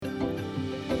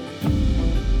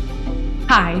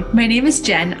Hi, my name is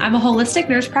Jen. I'm a holistic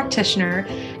nurse practitioner,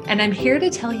 and I'm here to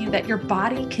tell you that your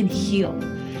body can heal.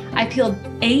 I've healed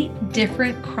 8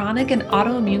 different chronic and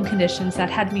autoimmune conditions that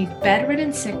had me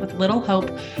bedridden sick with little hope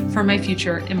for my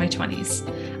future in my 20s.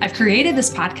 I've created this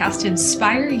podcast to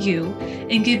inspire you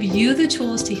and give you the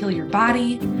tools to heal your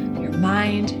body, your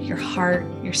mind, your heart,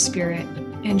 your spirit,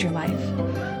 and your life.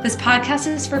 This podcast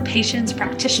is for patients,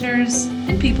 practitioners,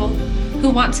 and people who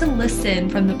want to listen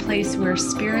from the place where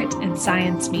spirit and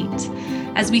science meet.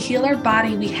 As we heal our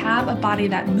body, we have a body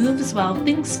that moves well,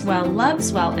 thinks well,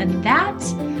 loves well, and that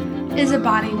is a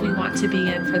body we want to be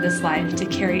in for this life to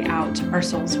carry out our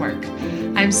soul's work.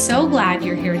 I'm so glad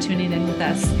you're here tuning in with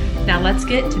us. Now let's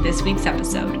get to this week's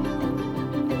episode.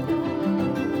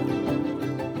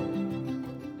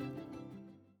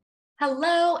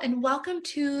 Hello, and welcome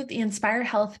to the Inspire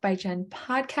Health by Jen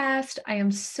podcast. I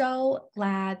am so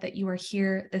glad that you are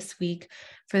here this week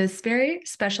for this very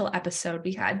special episode.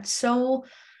 We had so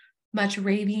much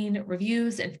raving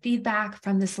reviews and feedback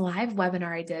from this live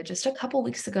webinar I did just a couple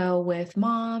weeks ago with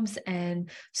moms and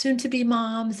soon-to-be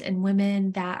moms and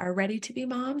women that are ready to be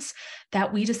moms,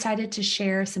 that we decided to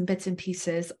share some bits and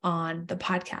pieces on the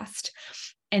podcast.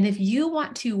 And if you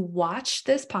want to watch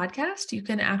this podcast, you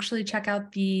can actually check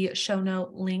out the show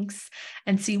note links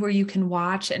and see where you can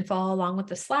watch and follow along with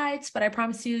the slides. But I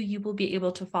promise you, you will be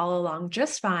able to follow along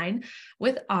just fine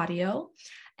with audio.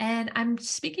 And I'm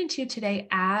speaking to you today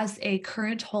as a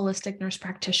current holistic nurse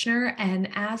practitioner and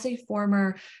as a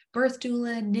former birth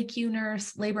doula, NICU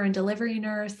nurse, labor and delivery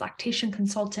nurse, lactation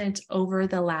consultant over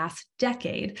the last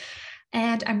decade.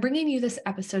 And I'm bringing you this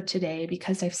episode today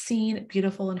because I've seen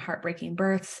beautiful and heartbreaking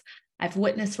births. I've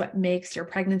witnessed what makes your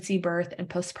pregnancy, birth, and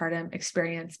postpartum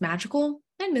experience magical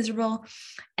and miserable.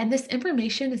 And this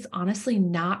information is honestly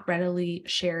not readily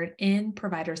shared in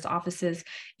providers' offices.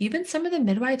 Even some of the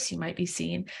midwives you might be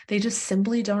seeing, they just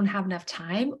simply don't have enough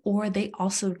time, or they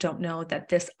also don't know that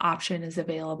this option is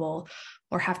available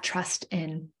or have trust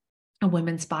in a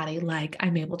woman's body like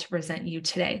I'm able to present you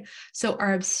today. So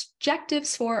our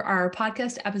objectives for our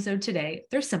podcast episode today,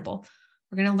 they're simple.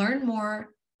 We're going to learn more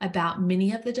about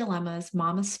many of the dilemmas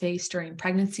mamas face during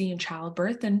pregnancy and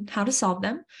childbirth and how to solve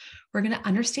them. We're going to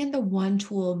understand the one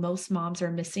tool most moms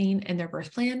are missing in their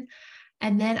birth plan.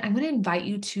 And then I'm going to invite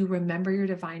you to remember your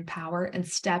divine power and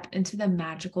step into the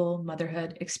magical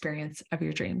motherhood experience of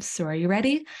your dreams. So are you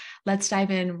ready? Let's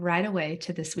dive in right away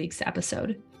to this week's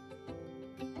episode.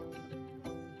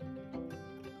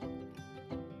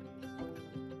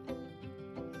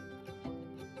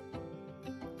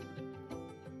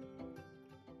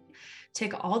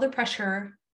 Take all the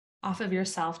pressure off of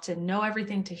yourself to know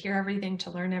everything, to hear everything, to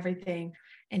learn everything,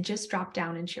 and just drop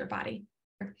down into your body.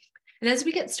 And as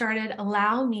we get started,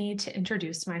 allow me to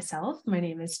introduce myself. My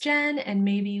name is Jen, and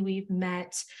maybe we've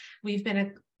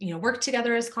been worked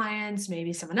together as clients.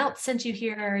 Maybe someone else sent you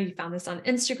here. You found this on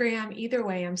Instagram. Either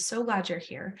way, I'm so glad you're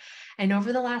here. And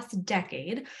over the last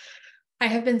decade, I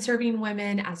have been serving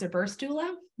women as a birth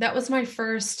doula. That was my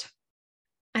first.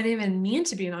 I didn't even mean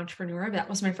to be an entrepreneur, but that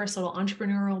was my first little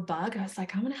entrepreneurial bug. I was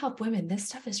like, I'm going to help women. This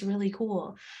stuff is really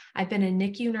cool. I've been a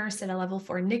NICU nurse at a level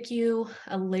 4 NICU,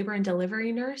 a labor and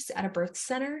delivery nurse at a birth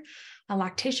center, a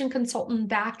lactation consultant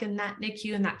back in that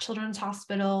NICU in that children's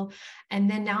hospital. And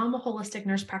then now I'm a holistic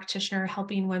nurse practitioner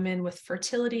helping women with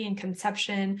fertility and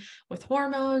conception with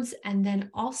hormones. And then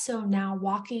also now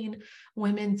walking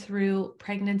women through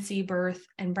pregnancy, birth,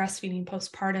 and breastfeeding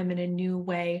postpartum in a new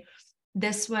way.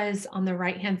 This was on the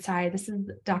right-hand side. This is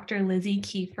Dr. Lizzie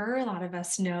Kiefer. A lot of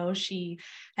us know she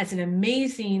has an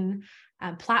amazing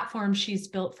platform she's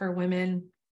built for women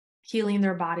healing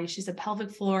their body. She's a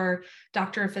pelvic floor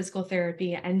doctor of physical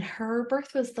therapy, and her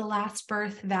birth was the last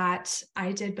birth that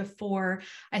I did before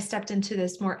I stepped into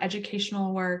this more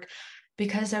educational work,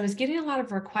 because I was getting a lot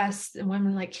of requests and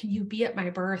women like, can you be at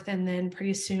my birth? And then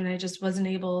pretty soon I just wasn't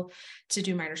able to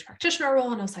do my nurse practitioner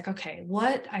role. And I was like, okay,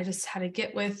 I just had to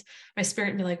get with my spirit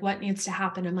and be like, what needs to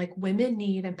happen? I'm like, women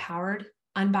need empowered,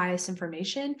 unbiased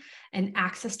information and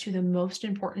access to the most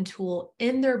important tool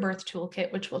in their birth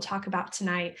toolkit, which we'll talk about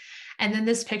tonight. And then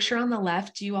this picture on the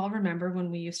left, do you all remember when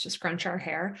we used to scrunch our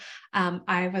hair?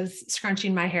 I was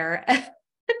scrunching my hair at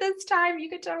this time. You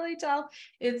could totally tell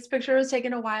this picture was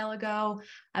taken a while ago,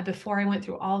 before I went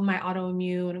through all of my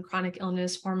autoimmune and chronic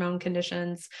illness, hormone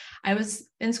conditions. I was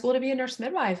in school to be a nurse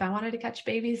midwife. I wanted to catch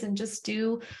babies and just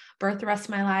do birth the rest of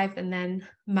my life. And then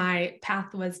my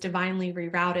path was divinely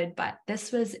rerouted, but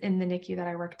this was in the NICU that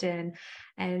I worked in,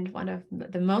 and one of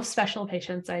the most special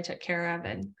patients I took care of,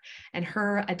 and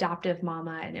her adoptive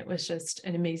mama. And it was just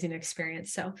an amazing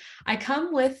experience. So I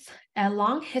come with a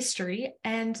long history,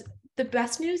 and The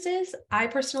best news is, I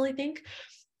personally think,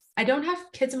 I don't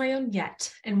have kids of my own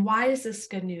yet. And why is this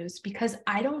good news? Because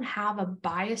I don't have a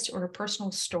bias or a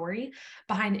personal story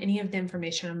behind any of the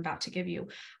information I'm about to give you.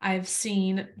 I've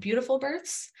seen beautiful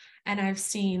births and I've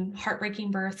seen heartbreaking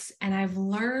births, and I've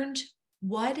learned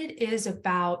what it is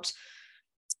about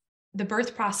the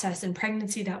birth process and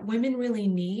pregnancy that women really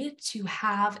need to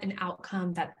have an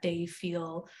outcome that they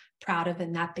feel proud of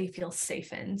and that they feel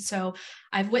safe in. So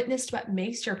I've witnessed what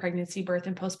makes your pregnancy, birth,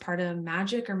 and postpartum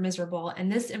magic or miserable.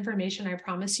 And this information, I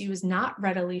promise you, is not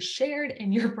readily shared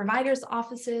in your provider's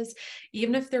offices,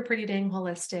 even if they're pretty dang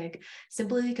holistic,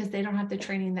 simply because they don't have the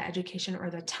training, the education, or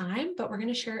the time. But we're going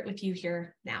to share it with you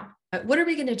here now. But what are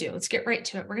we going to do? Let's get right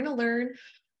to it. We're going to learn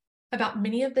about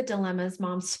many of the dilemmas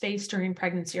moms face during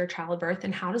pregnancy or childbirth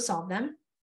and how to solve them.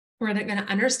 We're going to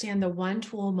understand the one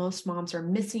tool most moms are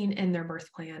missing in their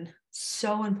birth plan.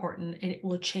 So important, and it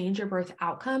will change your birth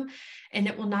outcome. And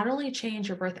it will not only change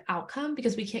your birth outcome,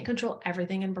 because we can't control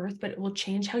everything in birth, but it will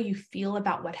change how you feel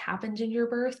about what happened in your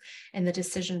birth and the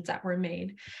decisions that were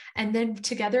made. And then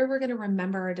together, we're going to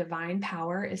remember our divine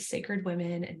power as sacred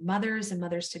women and mothers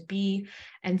to be,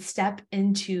 and step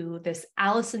into this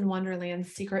Alice in Wonderland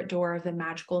secret door of the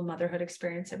magical motherhood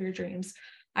experience of your dreams.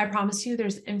 I promise you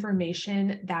there's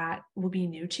information that will be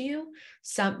new to you,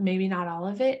 some, maybe not all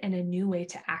of it, and a new way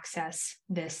to access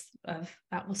this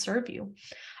that will serve you.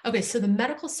 Okay, so the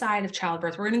medical side of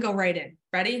childbirth, we're going to go right in.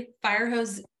 Ready? Fire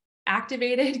hose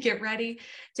activated, get ready,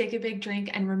 take a big drink,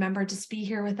 and remember, just be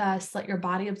here with us. Let your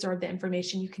body absorb the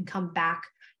information. You can come back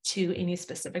to any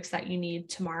specifics that you need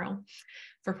tomorrow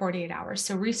for 48 hours.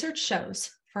 So research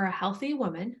shows for a healthy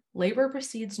woman, labor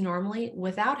proceeds normally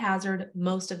without hazard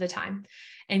most of the time,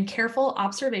 and careful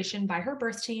observation by her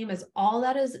birth team is all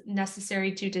that is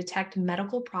necessary to detect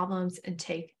medical problems and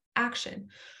take action.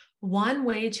 One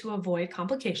way to avoid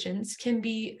complications can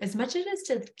be, as much as it is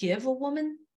to give a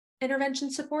woman intervention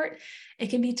support,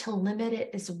 it can be to limit it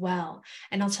as well.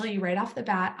 And I'll tell you right off the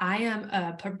bat, I am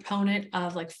a proponent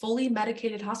of like fully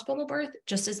medicated hospital birth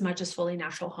just as much as fully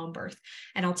natural home birth.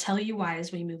 And I'll tell you why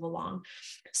as we move along.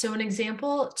 So an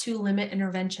example to limit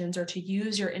interventions or to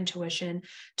use your intuition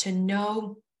to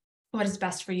know what is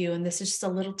best for you, and this is just a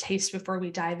little taste before we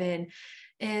dive in,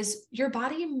 is your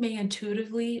body may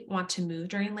intuitively want to move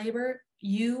during labor.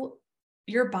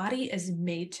 Your body is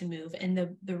made to move, and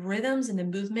the rhythms and the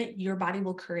movement your body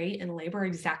will create in labor are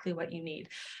exactly what you need.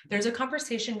 There's a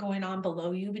conversation going on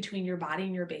below you between your body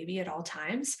and your baby at all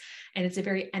times. And it's a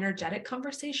very energetic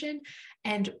conversation,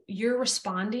 and you're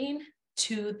responding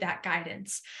to that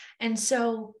guidance. And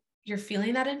so you're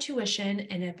feeling that intuition,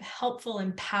 and a helpful,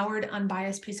 empowered,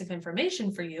 unbiased piece of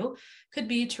information for you could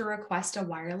be to request a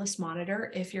wireless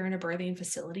monitor if you're in a birthing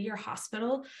facility or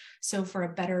hospital. So for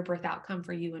a better birth outcome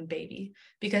for you and baby,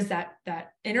 because that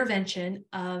intervention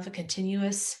of a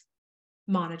continuous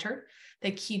monitor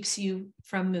that keeps you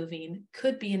from moving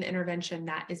could be an intervention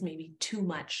that is maybe too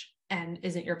much and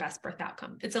isn't your best birth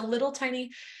outcome. It's a little tiny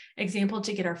example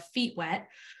to get our feet wet,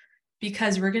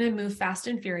 because we're going to move fast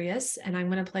and furious, and I'm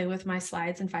going to play with my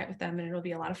slides and fight with them, and it'll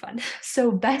be a lot of fun.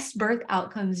 So best birth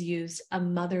outcomes use a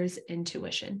mother's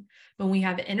intuition. When we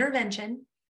have intervention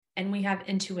and we have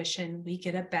intuition, we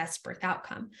get a best birth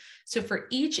outcome. So for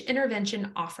each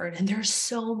intervention offered, and there's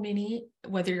so many,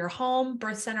 whether you're home,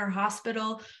 birth center,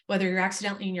 hospital, whether you're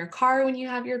accidentally in your car when you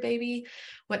have your baby,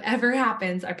 whatever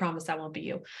happens, I promise that won't be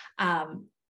you.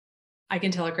 I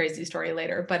can tell a crazy story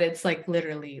later, but it's like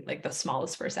literally like the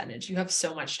smallest percentage. You have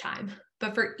so much time.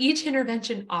 But for each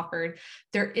intervention offered,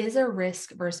 there is a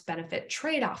risk versus benefit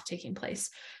trade-off taking place.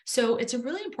 So it's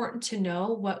really important to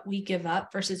know what we give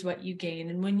up versus what you gain.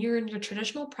 And when you're in your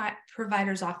traditional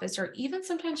provider's office, or even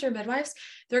sometimes your midwives,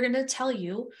 they're going to tell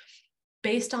you,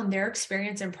 based on their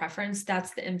experience and preference,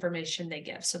 that's the information they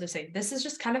give. So they say, this is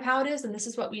just kind of how it is, and this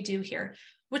is what we do here,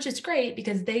 which is great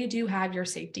because they do have your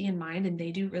safety in mind and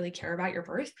they do really care about your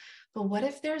birth. But what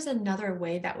if there's another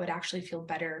way that would actually feel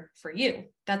better for you?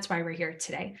 That's why we're here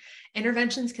today.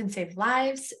 Interventions can save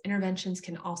lives. Interventions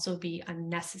can also be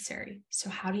unnecessary. So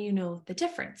how do you know the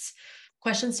difference?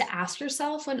 Questions to ask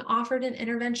yourself when offered an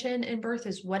intervention in birth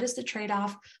is, what is the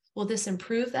trade-off? Will this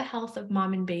improve the health of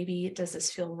mom and baby? Does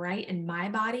this feel right in my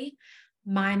body,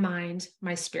 my mind,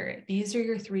 my spirit? These are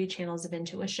your 3 channels of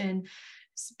intuition.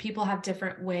 People have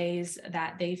different ways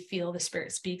that they feel the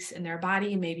spirit speaks in their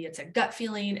body. Maybe it's a gut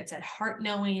feeling, it's a heart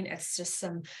knowing, it's just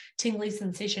some tingly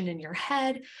sensation in your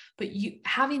head. But you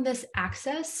having this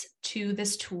access to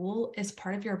this tool as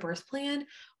part of your birth plan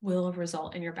will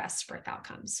result in your best birth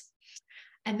outcomes.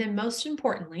 And then most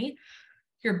importantly,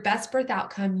 your best birth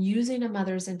outcome using a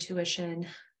mother's intuition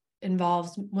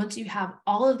involves, once you have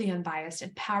all of the unbiased,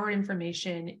 empowered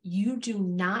information, you do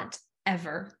not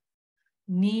ever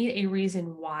need a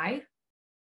reason why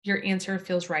your answer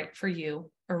feels right for you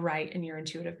or right in your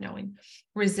intuitive knowing.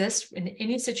 Resist in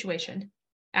any situation.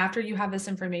 After you have this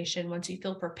information, once you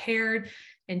feel prepared,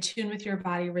 in tune with your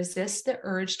body, resist the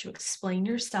urge to explain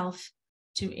yourself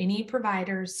to any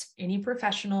providers, any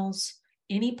professionals,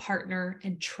 any partner,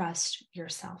 and trust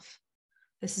yourself.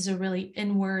 This is a really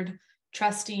inward,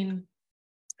 trusting,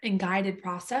 and guided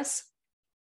process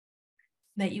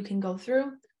that you can go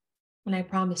through. And I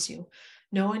promise you,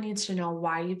 no one needs to know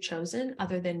why you've chosen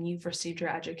other than you've received your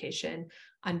education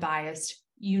unbiased.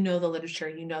 You know the literature,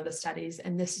 you know the studies,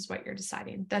 and this is what you're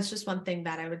deciding. That's just one thing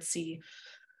that I would see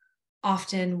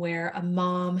often, where a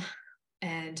mom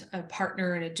and a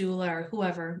partner and a doula or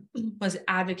whoever was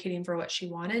advocating for what she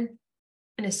wanted.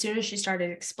 And as soon as she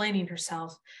started explaining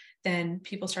herself, then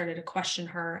people started to question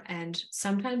her. And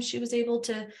sometimes she was able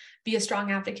to be a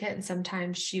strong advocate, and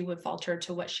sometimes she would falter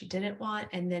to what she didn't want.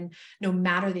 And then no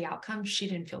matter the outcome, she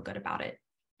didn't feel good about it.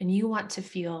 And you want to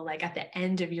feel like at the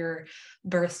end of your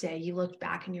birthday, you looked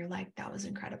back and you're like, that was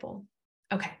incredible.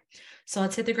 Okay, so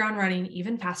let's hit the ground running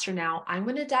even faster now. I'm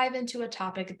going to dive into a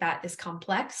topic that is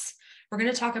complex. We're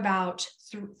going to talk about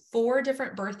 4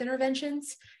 different birth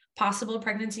interventions, possible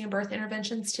pregnancy and birth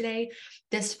interventions today.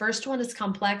 This first one is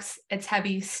complex. It's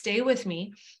heavy. Stay with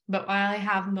me. But while I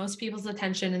have most people's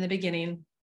attention in the beginning,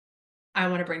 I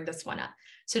want to bring this one up.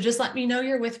 So just let me know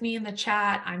you're with me in the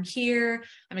chat. I'm here.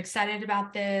 I'm excited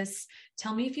about this.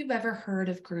 Tell me if you've ever heard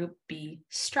of Group B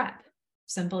strep.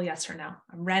 Simple yes or no.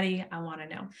 I'm ready. I want to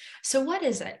know. So what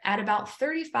is it? At about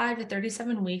 35 to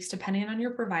 37 weeks, depending on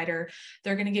your provider,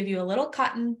 they're going to give you a little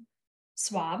cotton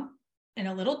swab in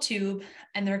a little tube,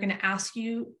 and they're going to ask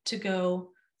you to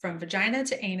go from vagina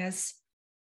to anus,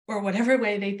 or whatever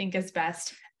way they think is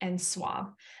best, and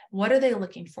swab. What are they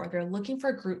looking for? They're looking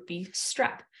for Group B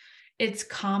strep. It's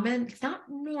common, it's not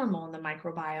normal in the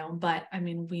microbiome, but I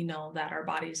mean, we know that our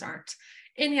bodies aren't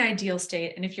in the ideal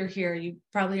state. And if you're here, you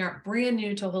probably aren't brand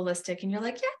new to holistic and you're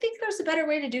like, yeah, I think there's a better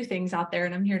way to do things out there,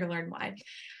 and I'm here to learn why.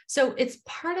 So it's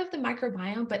part of the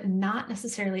microbiome, but not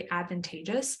necessarily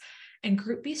advantageous. And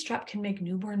Group B strep can make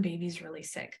newborn babies really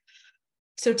sick.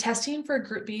 So testing for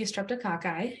Group B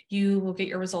streptococci, you will get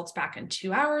your results back in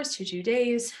 2 hours to 2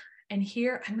 days. And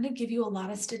here I'm going to give you a lot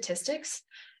of statistics.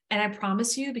 And I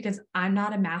promise you, because I'm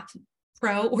not a math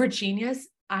pro or genius,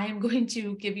 I am going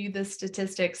to give you the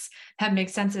statistics that make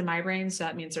sense in my brain. So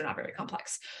that means they're not very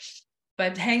complex.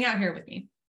 But hang out here with me.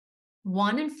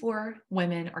 1 in 4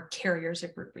 women are carriers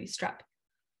of Group B strep.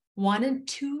 1 in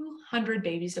 200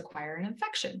 babies acquire an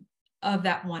infection of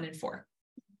that 1 in 4.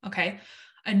 Okay.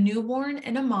 A newborn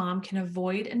and a mom can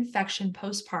avoid infection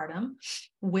postpartum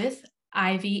with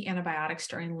IV antibiotics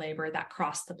during labor that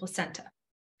cross the placenta.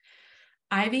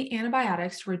 IV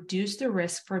antibiotics reduce the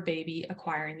risk for a baby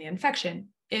acquiring the infection.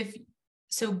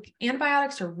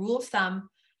 Antibiotics are rule of thumb.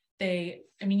 This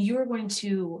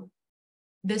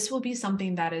will be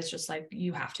something that is just like,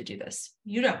 you have to do this.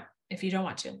 You don't, if you don't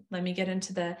want to. Let me get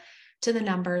into the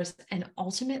numbers, and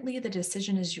ultimately the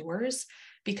decision is yours,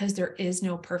 because there is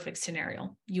no perfect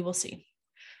scenario. You will see.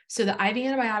 So the IV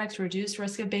antibiotics reduce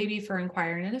risk of baby for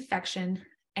acquiring an infection,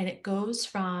 and it goes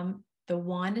from the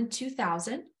 1 in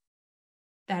 2,000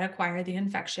 that acquire the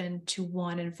infection to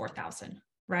 1 in 4,000,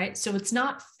 right? So it's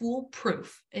not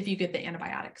foolproof if you get the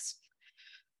antibiotics.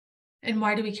 And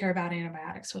why do we care about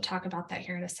antibiotics? We'll talk about that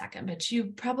here in a second, but you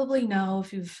probably know,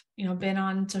 if you've been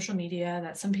on social media,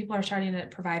 that some people are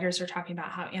providers are talking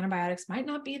about how antibiotics might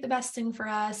not be the best thing for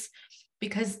us,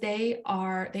 because they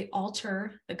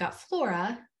alter the gut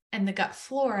flora, and the gut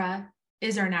flora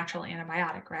is our natural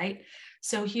antibiotic, right?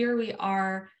 So here we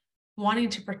are wanting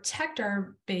to protect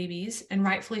our babies, and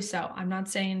rightfully so. I'm not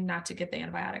saying not to get the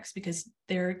antibiotics, because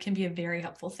there can be a very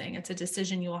helpful thing. It's a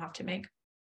decision you will have to make.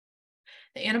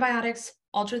 The antibiotics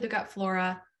alter the gut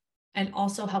flora and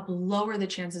also help lower the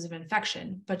chances of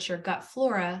infection, but your gut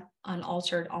flora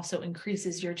unaltered also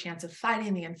increases your chance of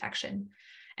fighting the infection.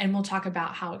 And we'll talk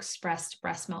about how expressed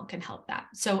breast milk can help that.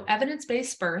 So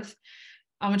evidence-based birth,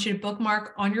 I want you to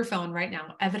bookmark on your phone right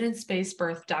now,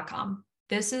 evidencebasedbirth.com.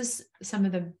 This is some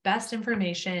of the best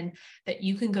information that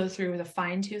you can go through with a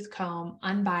fine-tooth comb,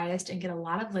 unbiased, and get a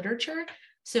lot of literature.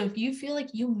 So if you feel like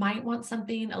you might want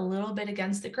something a little bit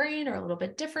against the grain or a little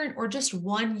bit different, or just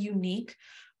one unique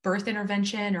birth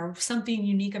intervention or something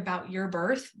unique about your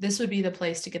birth, this would be the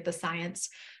place to get the science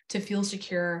to feel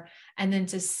secure, and then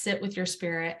to sit with your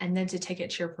spirit, and then to take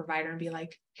it to your provider and be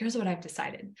like, here's what I've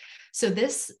decided. So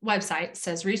this website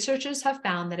says researchers have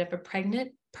found that if a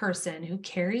pregnant person who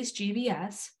carries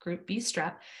GBS, group B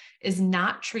strep, is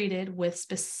not treated with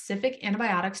specific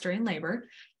antibiotics during labor,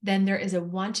 then there is a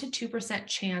 1% to 2%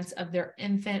 chance of their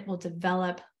infant will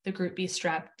develop the group B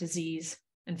strep disease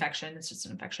infection. It's just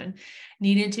an infection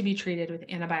needed to be treated with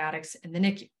antibiotics in the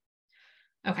NICU.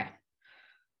 Okay.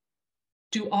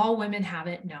 Do all women have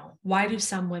it? No. Why do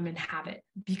some women have it?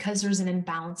 Because there's an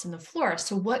imbalance in the flora.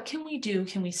 So what can we do?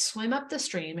 Can we swim up the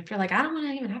stream? If you're like, I don't want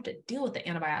to even have to deal with the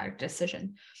antibiotic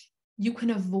decision, you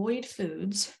can avoid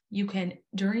foods. You can,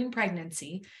 during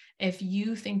pregnancy, if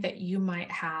you think that you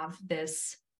might have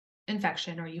this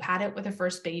infection, or you had it with a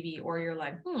first baby, or you're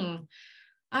like,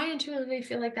 I intuitively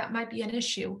feel like that might be an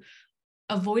issue,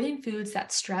 avoiding foods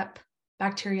that strep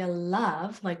bacteria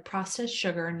love, like processed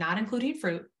sugar, not including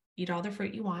fruit. Eat all the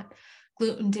fruit you want.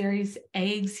 Gluten, dairies,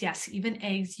 eggs, yes, even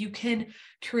eggs. You can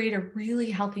create a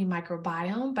really healthy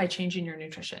microbiome by changing your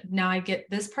nutrition. Now, I get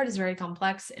this part is very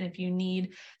complex, and if you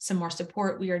need some more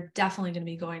support, we are definitely going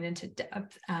to be going into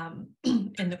depth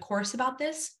in the course about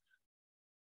this.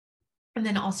 And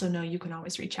then also know you can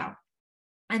always reach out.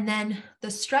 And then the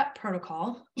strep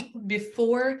protocol,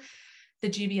 before the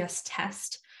GBS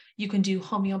test, you can do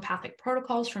homeopathic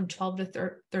protocols from 12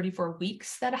 to 34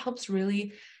 weeks. That helps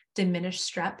really diminish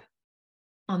strep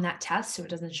on that test so it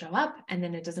doesn't show up, and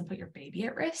then it doesn't put your baby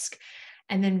at risk.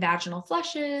 And then vaginal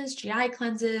flushes, GI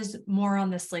cleanses, more on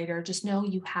this later. Just know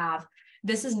you have,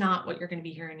 this is not what you're going to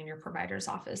be hearing in your provider's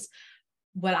office.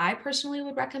 What I personally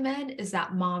would recommend is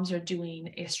that moms are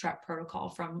doing a strep protocol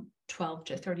from 12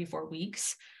 to 34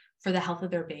 weeks for the health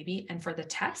of their baby and for the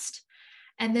test.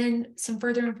 And then some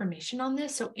further information on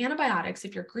this. So antibiotics,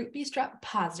 if you're group B strep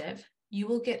positive, you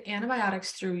will get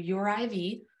antibiotics through your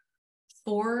IV,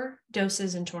 4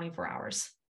 doses in 24 hours.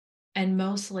 And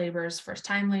most labors, first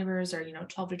time labors, are,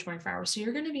 12 to 24 hours. So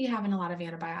you're going to be having a lot of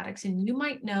antibiotics, and you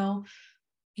might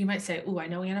say, I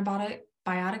know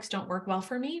antibiotics don't work well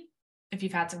for me. If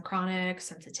you've had some chronic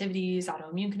sensitivities,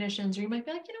 autoimmune conditions, or you might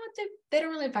be like, they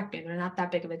don't really affect me. They're not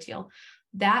that big of a deal.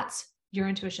 That's your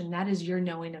intuition. That is your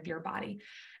knowing of your body.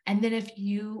 And then if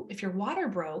your water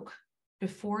broke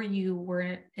before you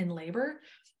were in labor,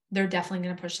 they're definitely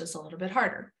going to push this a little bit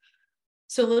harder.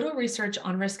 So little research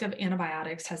on risk of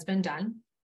antibiotics has been done,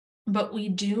 but we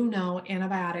do know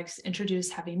antibiotics introduce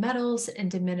heavy metals and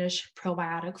diminish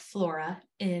probiotic flora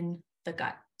in the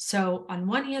gut. So on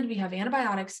one hand, we have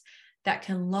antibiotics that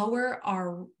can lower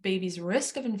our baby's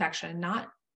risk of infection, not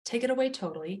take it away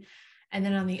totally. And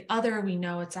then on the other, we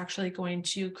know it's actually going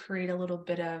to create a little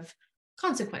bit of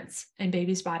consequence in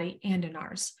baby's body and in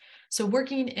ours. So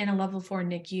working in a level 4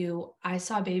 NICU, I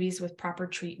saw babies with proper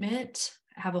treatment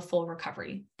have a full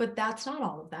recovery, but that's not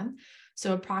all of them.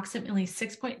 So approximately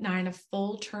 6.9 of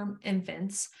full-term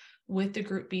infants with the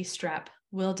group B strep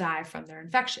will die from their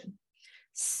infection.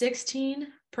 16%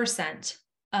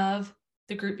 of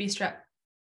the group B strep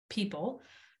people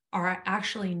are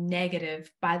actually negative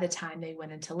by the time they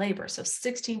went into labor. So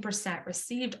 16%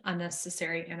 received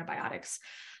unnecessary antibiotics.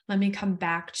 Let me come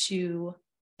back to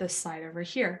the slide over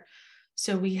here.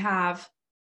 So we have,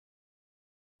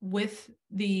 with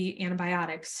the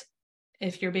antibiotics,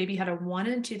 if your baby had a 1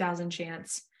 in 2,000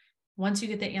 chance, once you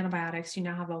get the antibiotics, you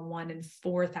now have a 1 in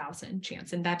 4,000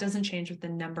 chance. And that doesn't change with the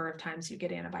number of times you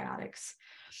get antibiotics.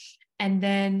 And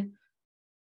then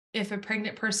if a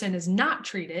pregnant person is not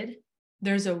treated,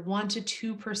 there's a 1%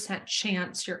 to 2%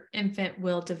 chance your infant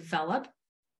will develop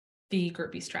the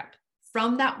group B strep.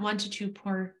 From that 1% to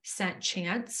 2%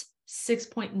 chance,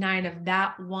 6.9 of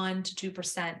that 1% to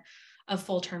 2% of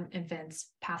full-term infants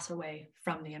pass away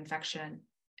from the infection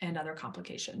and other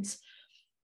complications.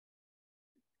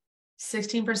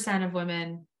 16% of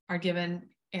women are given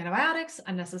antibiotics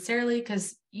unnecessarily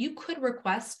because you could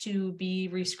request to be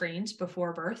rescreened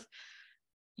before birth.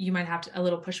 You might have a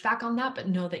little pushback on that, but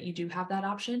know that you do have that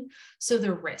option. So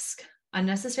the risk,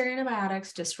 unnecessary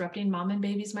antibiotics, disrupting mom and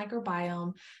baby's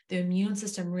microbiome, the immune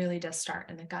system really does start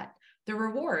in the gut. The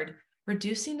reward,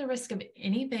 reducing the risk of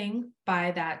anything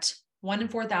by that 1 in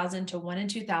 4,000 to 1 in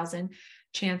 2,000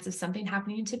 chance of something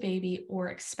happening to baby, or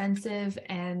expensive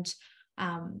and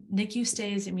NICU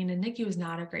stays. I mean, a NICU is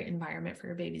not a great environment for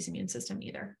your baby's immune system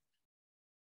either.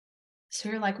 So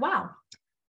you're like, wow,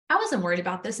 I wasn't worried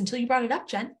about this until you brought it up,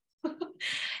 Jen.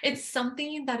 It's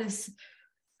something that is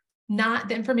not,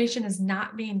 the information is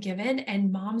not being given,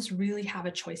 and moms really have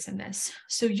a choice in this.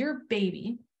 So your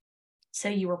baby,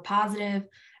 say you were positive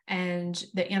and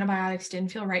the antibiotics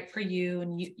didn't feel right for you,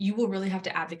 and you will really have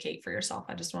to advocate for yourself.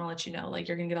 I just want to let you know, like,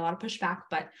 you're going to get a lot of pushback,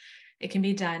 but It can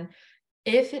be done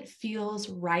if it feels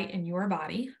right in your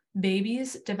body.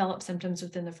 Babies develop symptoms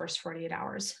within the first 48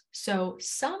 hours. So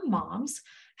some moms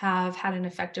have had an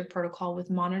effective protocol with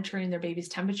monitoring their baby's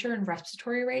temperature and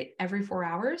respiratory rate every 4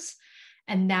 hours.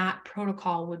 And that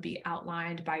protocol would be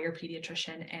outlined by your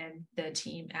pediatrician and the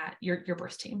team at your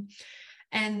birth team.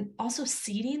 And also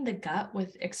seeding the gut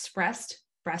with expressed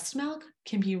breast milk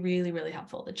can be really, really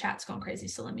helpful. The chat's going crazy,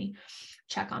 so let me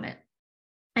check on it.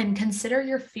 And consider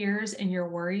your fears and your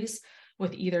worries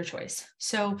with either choice.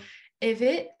 So if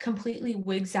it completely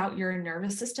wigs out your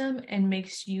nervous system and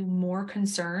makes you more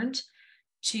concerned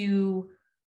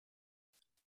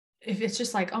if it's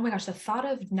just like, oh my gosh, the thought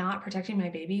of not protecting my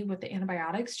baby with the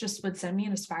antibiotics just would send me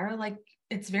in a spiral, like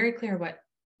it's very clear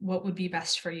what would be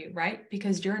best for you, right?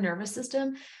 Because your nervous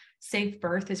system, safe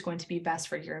birth is going to be best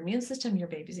for your immune system, your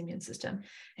baby's immune system.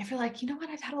 If you're like, you know what,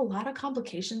 I've had a lot of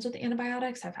complications with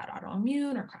antibiotics. I've had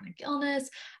autoimmune or chronic illness.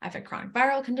 I've had chronic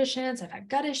viral conditions. I've had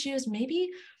gut issues.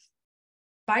 Maybe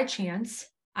by chance,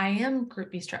 I am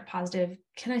group B strep positive.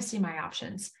 Can I see my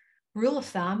options? Rule of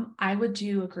thumb, I would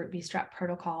do a group B strep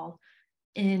protocol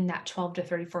in that 12 to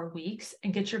 34 weeks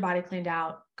and get your body cleaned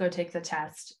out, go take the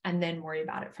test, and then worry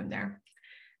about it from there.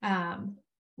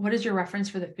 What is your reference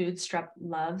for the food strep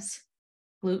loves?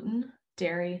 Gluten,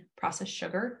 dairy, processed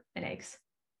sugar, and eggs.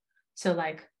 So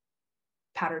like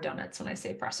powdered donuts when I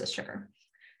say processed sugar.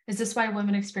 Is this why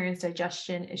women experience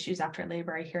digestion issues after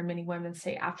labor? I hear many women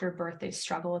say after birth, they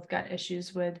struggle with gut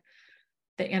issues with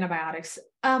the antibiotics.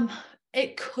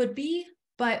 It could be,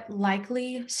 but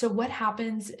likely. So what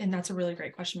happens, and that's a really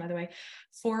great question, by the way,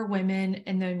 for women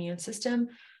in the immune system,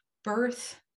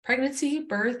 pregnancy,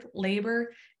 birth,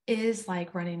 labor is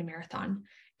like running a marathon.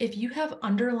 If you have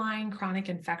underlying chronic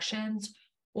infections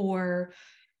or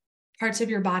parts of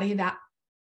your body that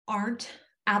aren't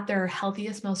at their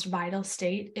healthiest, most vital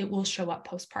state, it will show up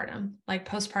postpartum, like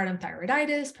postpartum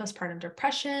thyroiditis, postpartum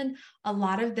depression. A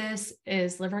lot of this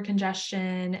is liver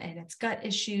congestion and it's gut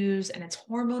issues and it's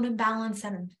hormone imbalance,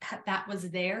 and that was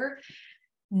there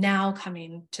now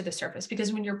coming to the surface.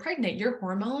 Because when you're pregnant, your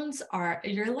hormones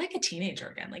you're like a teenager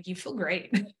again, like you feel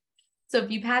great. So if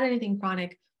you've had anything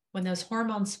chronic, when those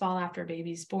hormones fall after a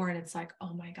baby's born, it's like,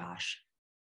 oh my gosh,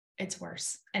 it's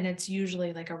worse. And it's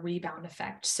usually like a rebound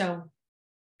effect. So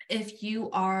if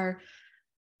you're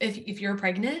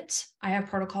pregnant, I have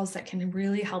protocols that can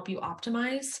really help you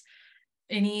optimize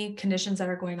any conditions that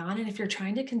are going on. And if you're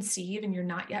trying to conceive and you're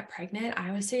not yet pregnant, I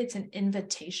always say it's an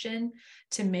invitation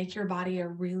to make your body a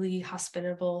really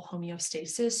hospitable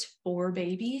homeostasis for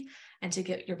baby and to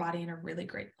get your body in a really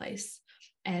great place.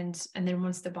 And then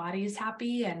once the body is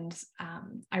happy, and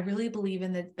I really believe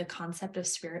in the concept of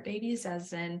spirit babies,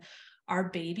 as in our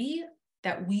baby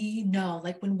that we know,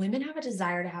 like when women have a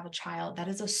desire to have a child, that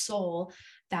is a soul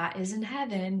that is in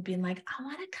heaven being like, I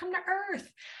want to come to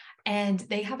earth. And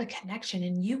they have a connection,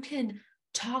 and you can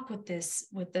talk with this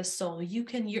soul.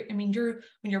 When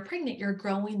you're pregnant, you're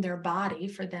growing their body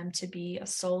for them to be a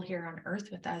soul here on earth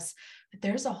with us. But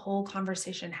there's a whole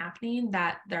conversation happening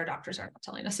that their doctors aren't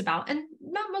telling us about, and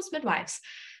not most midwives.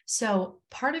 So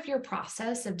part of your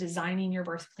process of designing your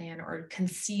birth plan or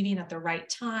conceiving at the right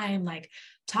time, like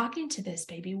talking to this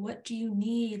baby, what do you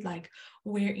need? Like,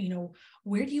 where do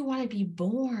you want to be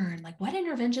born? Like, what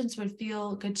interventions would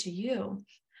feel good to you?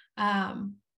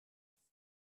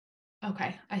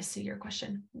 Okay, I see your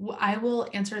question. I will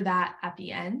answer that at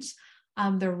the end.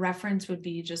 The reference would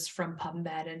be just from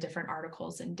PubMed and different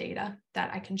articles and data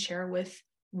that I can share with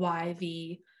why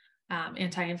the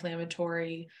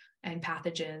anti-inflammatory and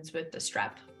pathogens with the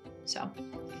strep. So.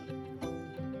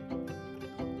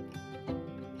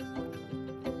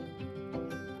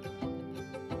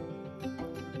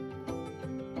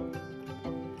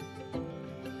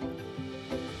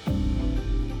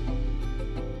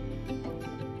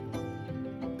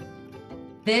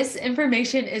 This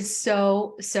information is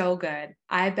so, so good.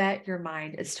 I bet your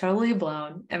mind is totally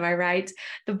blown. Am I right?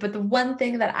 But the one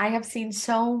thing that I have seen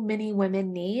so many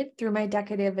women need through my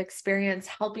decade of experience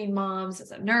helping moms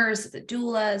as a nurse, as a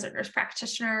doula, as a nurse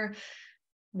practitioner,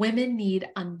 women need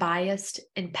unbiased,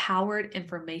 empowered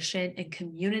information and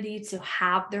community to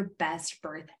have their best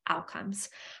birth outcomes.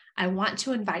 I want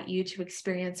to invite you to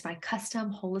experience my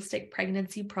custom holistic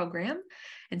pregnancy program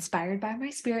inspired by my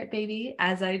spirit baby,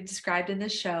 as I described in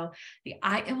this show, the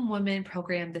I Am Woman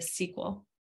program, the sequel.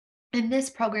 In this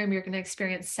program, you're going to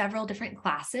experience several different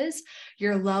classes: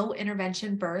 your low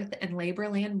intervention birth and labor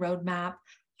land roadmap,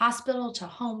 hospital to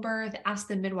home birth, ask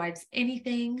the midwives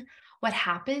anything, what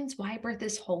happens, why birth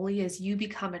is holy as you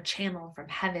become a channel from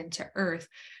heaven to earth,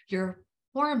 your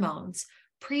hormones,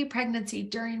 pre-pregnancy,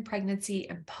 during pregnancy,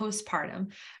 and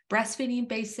postpartum, breastfeeding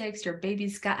basics, your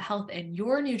baby's gut health, and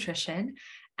your nutrition.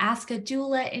 Ask a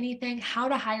doula anything, how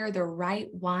to hire the right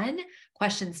one,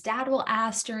 questions dad will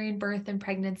ask during birth and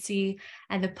pregnancy,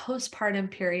 and the postpartum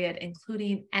period,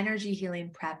 including energy healing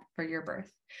prep for your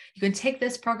birth. You can take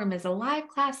this program as a live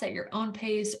class at your own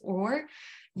pace, or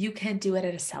you can do it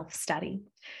at a self-study.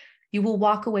 You will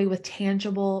walk away with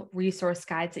tangible resource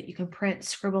guides that you can print,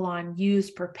 scribble on,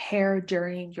 use, prepare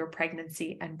during your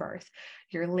pregnancy and birth.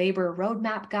 Your labor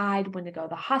roadmap guide, when to go to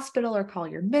the hospital or call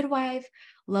your midwife,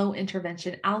 low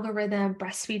intervention algorithm,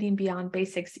 breastfeeding beyond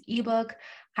basics ebook,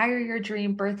 hire your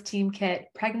dream birth team kit,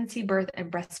 pregnancy, birth,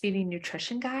 and breastfeeding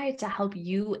nutrition guide to help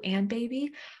you and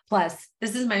baby. Plus,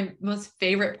 this is my most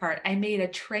favorite part. I made a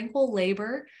tranquil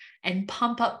labor and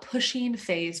pump up pushing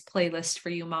phase playlist for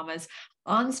you mamas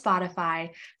on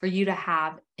Spotify for you to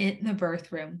have in the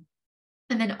birth room.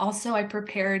 And then also I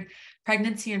prepared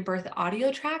pregnancy and birth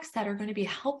audio tracks that are going to be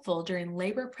helpful during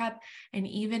labor prep and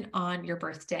even on your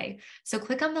birthday. So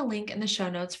click on the link in the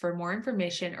show notes for more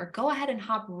information, or go ahead and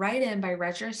hop right in by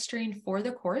registering for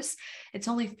the course. It's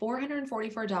only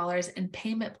 $444 and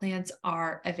payment plans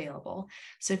are available.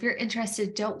 So if you're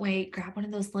interested, don't wait, grab one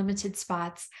of those limited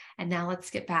spots. And now let's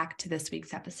get back to this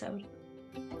week's episode.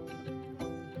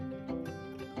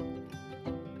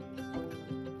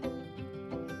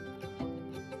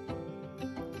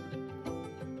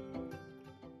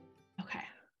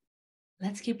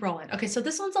 Let's keep rolling. Okay, so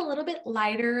this one's a little bit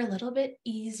lighter, a little bit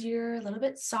easier, a little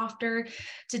bit softer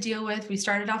to deal with. We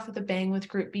started off with a bang with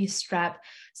Group B strep.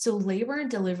 So labor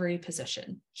and delivery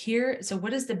position here. So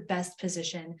what is the best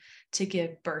position to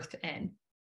give birth in?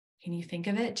 Can you think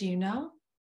of it? Do you know?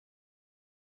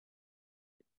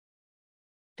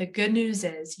 The good news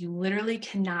is you literally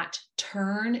cannot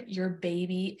turn your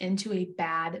baby into a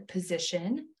bad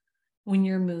position when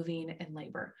you're moving in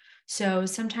labor. So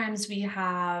sometimes we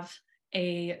have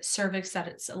a cervix that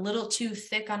it's a little too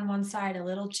thick on one side, a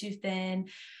little too thin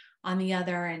on the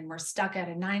other, and we're stuck at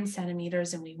a 9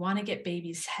 centimeters and we want to get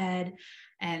baby's head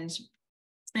and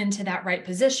into that right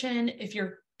position. If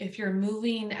you're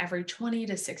moving every 20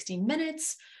 to 60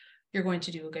 minutes, you're going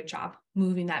to do a good job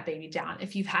moving that baby down.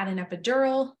 If you've had an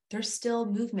epidural, there's still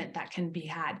movement that can be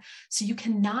had. So you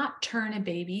cannot turn a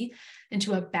baby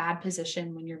into a bad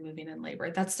position when you're moving in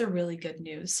labor. That's the really good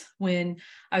news. When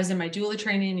I was in my doula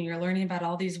training and you're learning about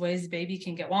all these ways the baby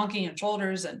can get wonky and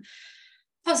shoulders, and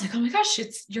I was like, oh my gosh,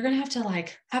 you're going to have to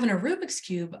like have a Rubik's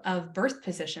Cube of birth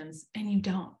positions, and you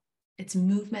don't. It's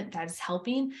movement that is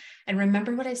helping. And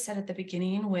remember what I said at the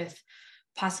beginning with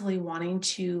possibly wanting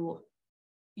to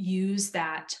use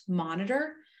that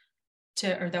monitor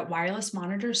or that wireless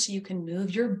monitor so you can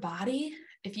move your body.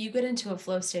 If you get into a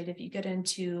flow state, if you get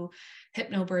into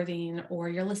hypnobirthing, or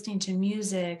you're listening to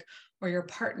music, or your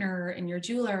partner and your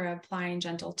doula are applying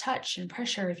gentle touch and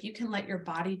pressure, if you can let your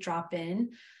body drop in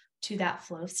to that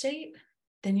flow state,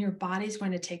 then your body's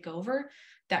going to take over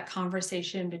that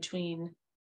conversation between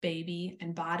baby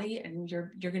and body, and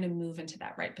you're going to move into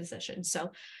that right position.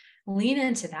 So lean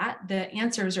into that. The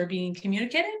answers are being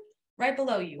communicated right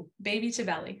below you, baby to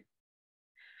belly.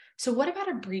 So what about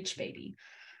a breech baby?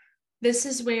 This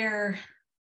is where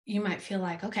you might feel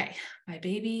like, okay, my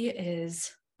baby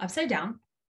is upside down.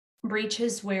 Breech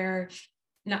is where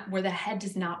the head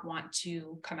does not want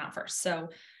to come out first. So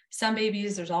some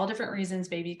babies, there's all different reasons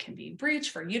baby can be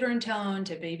breech, for uterine tone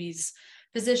to baby's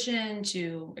position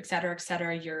to et cetera,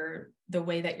 the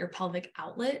way that your pelvic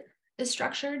outlet is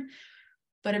structured.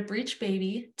 But a breech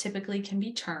baby typically can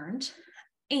be turned.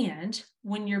 And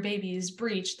when your baby is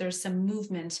breech, there's some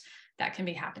movement that can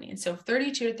be happening. So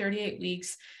 32 to 38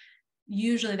 weeks,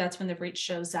 usually that's when the breech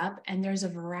shows up. And there's a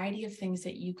variety of things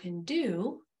that you can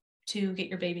do to get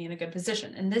your baby in a good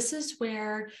position. And this is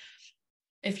where,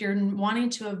 if you're wanting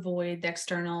to avoid the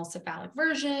external cephalic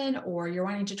version, or you're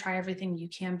wanting to try everything you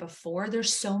can before,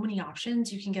 there's so many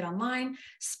options you can get online.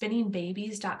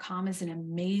 Spinningbabies.com is an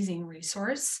amazing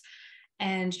resource.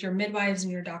 And your midwives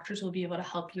and your doctors will be able to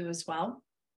help you as well.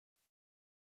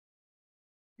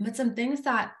 But some things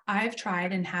that I've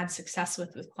tried and had success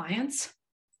with clients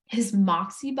is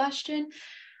moxibustion.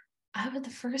 The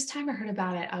first time I heard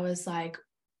about it, I was like,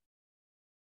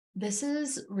 this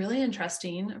is really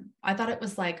interesting. I thought it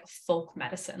was like folk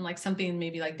medicine, like something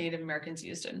maybe like Native Americans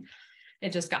used, and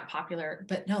it just got popular.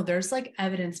 But no, there's like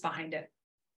evidence behind it.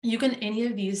 You can, any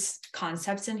of these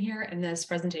concepts in here in this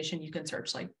presentation, you can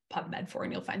search like PubMed for,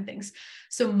 and you'll find things.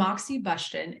 So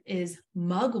moxibustion is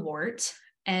mugwort.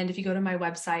 And if you go to my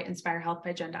website,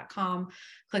 inspirehealthbyjen.com,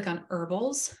 click on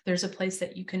herbals, there's a place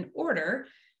that you can order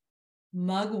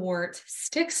mugwort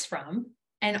sticks from.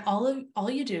 And all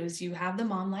you do is you have the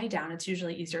mom lie down. It's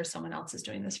usually easier if someone else is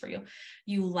doing this for you.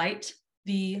 You light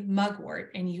the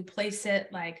mugwort and you place it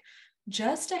like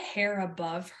just a hair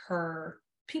above her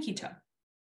pinky toe,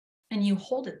 and you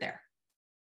hold it there.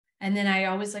 And then I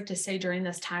always like to say during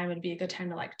this time, it'd be a good time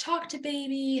to like talk to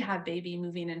baby, have baby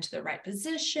moving into the right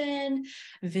position,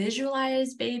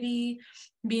 visualize baby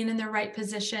being in the right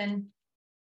position.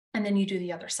 And then you do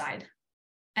the other side.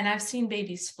 And I've seen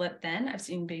babies flip then. I've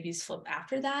seen babies flip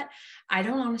after that. I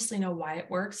don't honestly know why it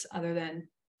works other than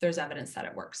there's evidence that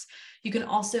it works. You can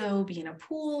also be in a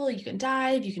pool, you can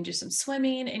dive, you can do some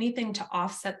swimming, anything to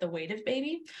offset the weight of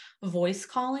baby. Voice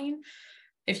calling.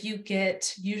 If you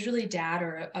get usually dad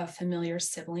or a familiar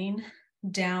sibling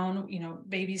down,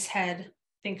 baby's head,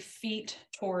 think feet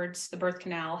towards the birth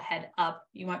canal, head up.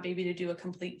 You want baby to do a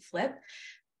complete flip,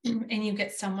 and you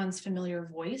get someone's familiar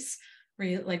voice,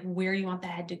 like where you want the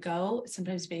head to go.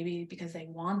 Sometimes baby, because they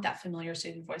want that familiar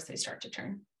soothing voice, they start to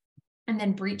turn. And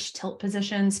then breech tilt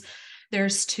positions.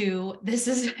 There's two. This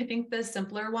is, I think, the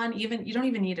simpler one. Even you don't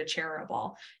even need a chair or a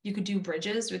ball. You could do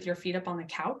bridges with your feet up on the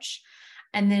couch.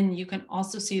 And then you can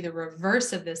also see the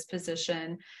reverse of this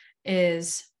position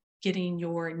is getting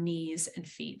your knees and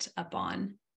feet up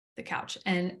on the couch.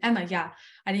 And Emma,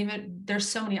 there's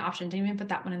so many options. I didn't even put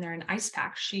that one in there. An ice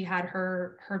pack. She had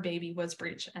her baby was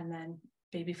breech and then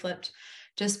baby flipped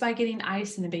just by getting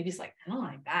ice. And the baby's like, I don't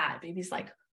like that. Baby's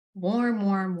like warm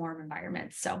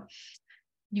environments. So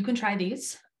you can try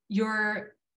these.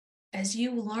 As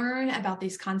you learn about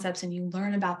these concepts and you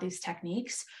learn about these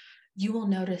techniques, you will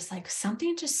notice like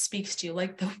something just speaks to you.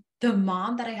 Like the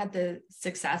mom that I had the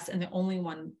success, and the only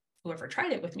one who ever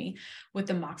tried it with me with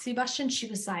the moxibustion, she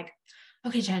was like,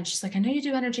 okay, Jen, she's like, I know you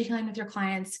do energy healing with your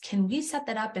clients. Can we set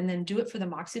that up and then do it for the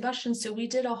moxibustion? So we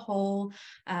did a whole,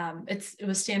 it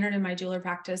was standard in my doula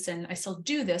practice. And I still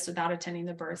do this without attending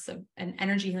the birth, of an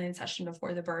energy healing session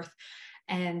before the birth.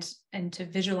 And to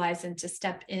visualize and to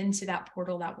step into that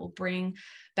portal that will bring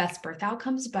best birth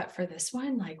outcomes. But for this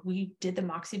one, like we did the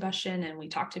moxibustion and we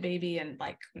talked to baby and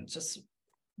like just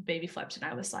baby flipped. And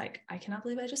I was like, I cannot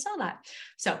believe I just saw that.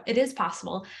 So it is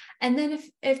possible. And then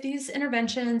if these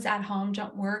interventions at home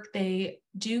don't work, they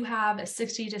do have a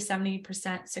 60 to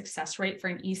 70% success rate for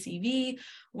an ECV,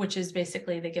 which is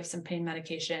basically they give some pain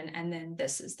medication. And then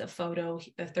this is the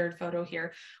third photo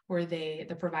here, where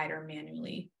the provider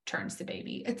manually turns the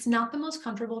baby. It's not the most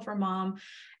comfortable for mom.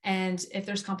 And if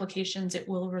there's complications, it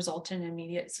will result in an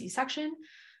immediate C-section.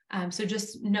 So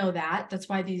just know that. That's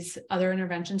why these other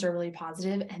interventions are really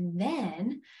positive. And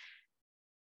then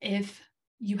if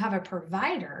you have a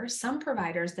provider, some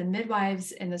providers, the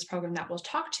midwives in this program that we'll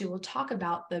talk to, will talk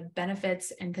about the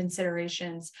benefits and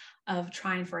considerations of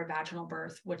trying for a vaginal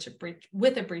birth,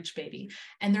 with a breech baby.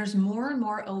 And there's more and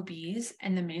more OBs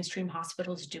and the mainstream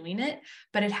hospitals doing it,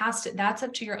 but that's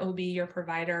up to your OB, your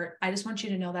provider. I just want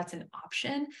you to know that's an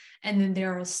option. And then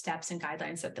there are steps and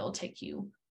guidelines that they'll take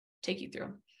you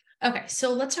through. Okay,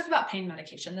 so let's talk about pain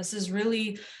medication. This is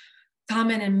really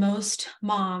common in most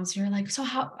moms. You're like,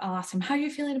 I'll ask them, how are you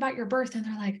feeling about your birth? And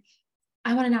they're like,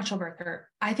 I want a natural birth, or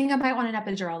I think I might want an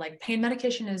epidural. Like pain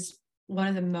medication is one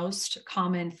of the most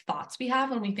common thoughts we have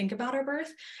when we think about our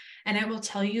birth. And I will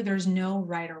tell you, there's no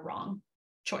right or wrong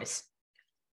choice.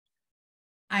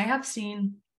 I have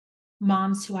seen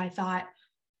moms who I thought,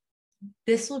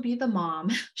 this will be the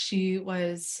mom. She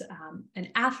was an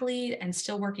athlete and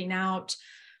still working out.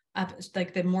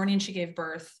 Like the morning she gave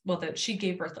birth, she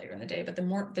gave birth later in the day, but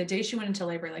the day she went into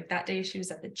labor, like that day she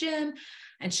was at the gym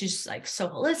and she's like so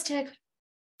holistic.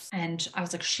 And I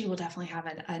was like, she will definitely have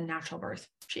a natural birth.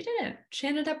 She didn't. She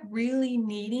ended up really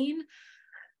needing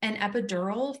an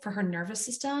epidural for her nervous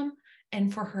system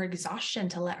and for her exhaustion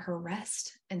to let her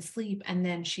rest and sleep. And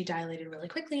then she dilated really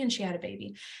quickly and she had a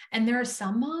baby. And there are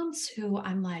some moms who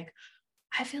I'm like,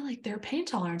 I feel like their pain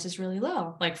tolerance is really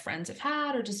low, like friends have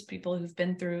had, or just people who've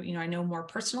been through, I know more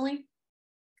personally.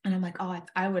 And I'm like, oh,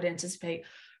 I would anticipate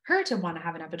her to want to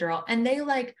have an epidural. And they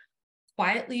like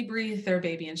quietly breathe their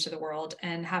baby into the world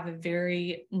and have a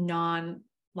very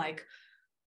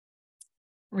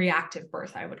reactive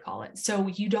birth, I would call it. So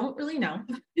you don't really know.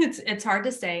 It's hard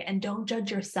to say, and don't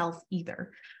judge yourself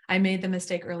either. I made the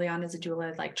mistake early on as a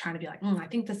doula, like trying to be like, I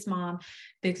think this mom,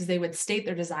 because they would state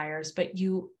their desires, but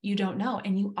you don't know.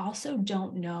 And you also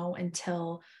don't know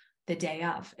until the day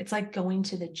of. It's like going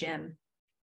to the gym.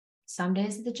 Some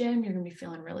days at the gym, you're going to be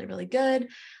feeling really, really good.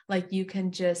 Like you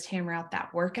can just hammer out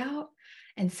that workout.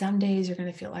 And some days you're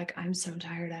going to feel like, I'm so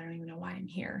tired, I don't even know why I'm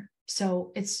here.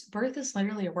 So birth is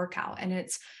literally a workout, and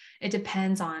it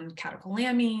depends on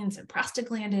catecholamines and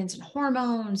prostaglandins and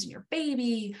hormones and your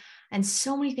baby and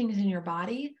so many things in your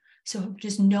body So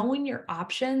just knowing your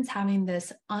options, having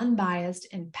this unbiased,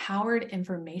 empowered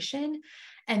information,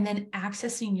 and then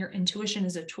accessing your intuition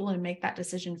as a tool to make that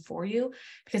decision for you.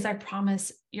 Because I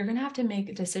promise you're going to have to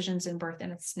make decisions in birth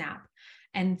in a snap.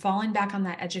 And falling back on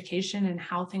that education and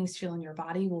how things feel in your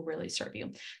body will really serve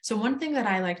you. So one thing that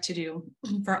I like to do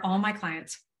for all my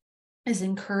clients is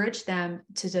encourage them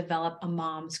to develop a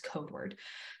mom's code word.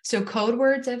 So code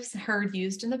words I've heard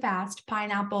used in the past: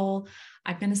 pineapple.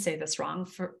 I'm going to say this wrong.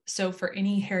 For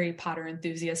any Harry Potter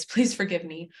enthusiasts, please forgive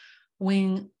me.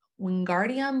 Wingardium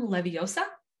Leviosa.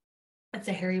 That's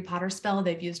a Harry Potter spell.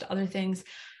 They've used other things.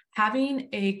 Having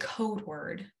a code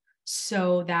word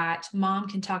so that mom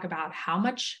can talk about how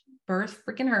much birth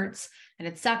freaking hurts and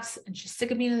it sucks and she's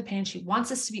sick of being in the pain. She wants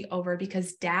this to be over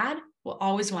because dad will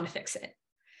always want to fix it.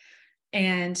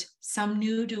 And some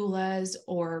new doulas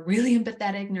or really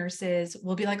empathetic nurses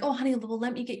will be like, oh, honey, well,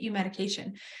 let me get you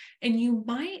medication. And you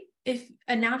might, if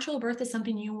a natural birth is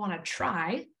something you want to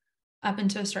try up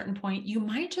until a certain point, you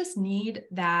might just need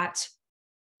that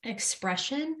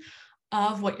expression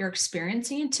of what you're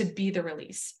experiencing to be the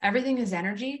release. Everything is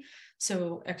energy.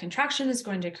 So a contraction is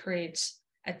going to create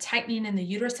a tightening in the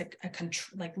uterus,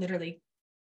 like literally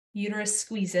uterus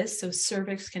squeezes so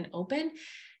cervix can open.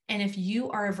 And if you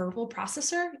are a verbal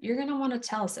processor, you're going to want to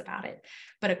tell us about it.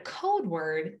 But a code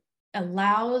word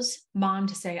allows mom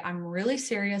to say, I'm really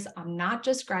serious. I'm not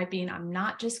just griping. I'm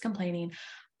not just complaining.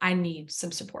 I need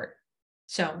some support.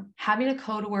 So having a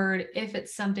code word, if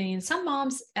it's something, some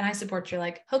moms, and I support, you're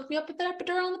like, hook me up with an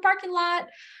epidural in the parking lot,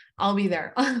 I'll be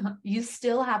there. You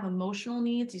still have emotional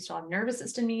needs. You still have nervous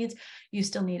system needs. You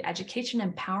still need education,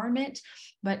 empowerment.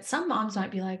 But some moms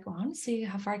might be like, well, I want to see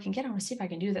how far I can get. I want to see if I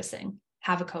can do this thing.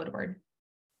 Have a code word.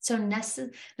 So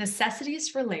necessities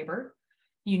for labor,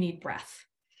 you need breath.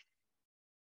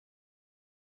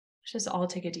 Let's just all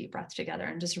take a deep breath together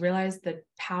and just realize the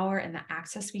power and the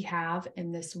access we have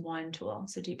in this one tool.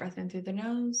 So deep breath in through the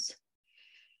nose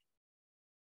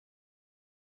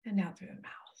and out through the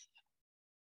mouth.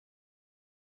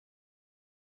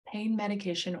 Pain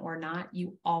medication or not,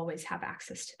 you always have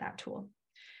access to that tool.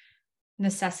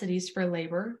 Necessities for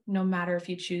labor, no matter if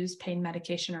you choose pain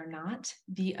medication or not,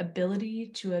 the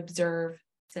ability to observe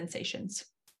sensations,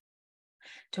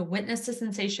 to witness the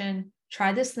sensation.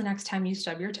 Try this the next time you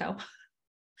stub your toe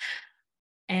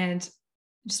and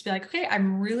just be like, okay,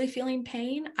 I'm really feeling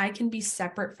pain. I can be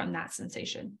separate from that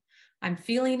sensation. I'm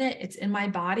feeling it. It's in my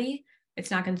body.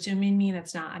 It's not consuming me.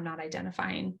 And I'm not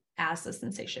identifying as the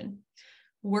sensation.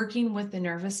 Working with the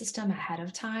nervous system ahead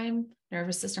of time,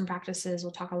 nervous system practices,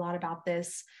 we'll talk a lot about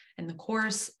this in the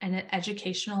course, and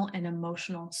educational and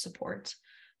emotional support.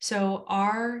 So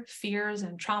our fears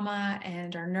and trauma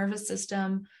and our nervous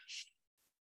system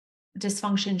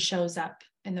dysfunction shows up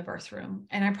in the birth room.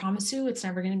 And I promise you, it's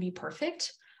never going to be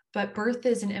perfect, but birth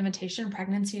is an invitation.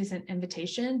 Pregnancy is an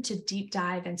invitation to deep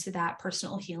dive into that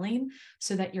personal healing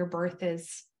so that your birth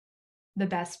is the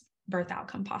best birth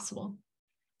outcome possible.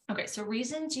 Okay, so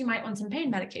reasons you might want some pain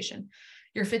medication.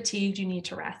 You're fatigued, you need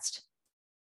to rest.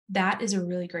 That is a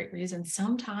really great reason.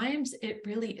 Sometimes it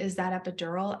really is that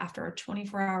epidural after a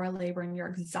 24-hour labor and you're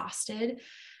exhausted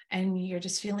and you're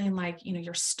just feeling like,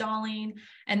 you're stalling.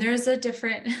 And there's a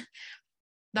different,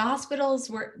 the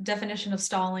hospital's definition of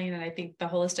stalling, and I think the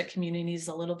holistic community is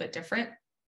a little bit different.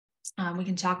 We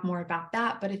can talk more about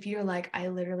that. But if you're like, I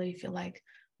literally feel like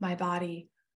my body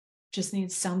just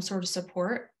needs some sort of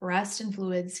support, rest and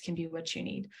fluids can be what you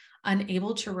need.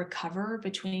 Unable to recover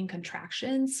between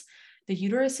contractions, the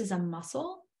uterus is a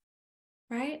muscle,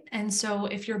 right? And so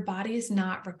if your body is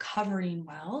not recovering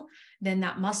well, then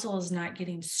that muscle is not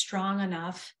getting strong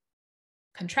enough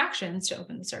contractions to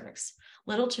open the cervix.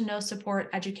 Little to no support,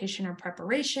 education, or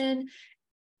preparation.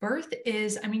 Birth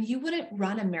is, you wouldn't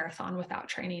run a marathon without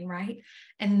training, right?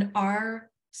 And our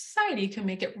society can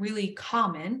make it really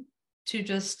common to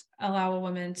just allow a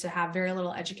woman to have very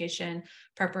little education,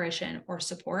 preparation, or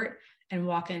support and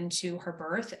walk into her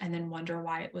birth and then wonder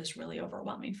why it was really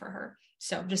overwhelming for her.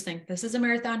 So just think, this is a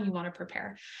marathon, you want to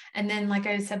prepare. And then, like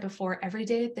I said before, every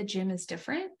day at the gym is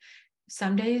different.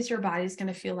 Some days your body's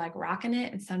going to feel like rocking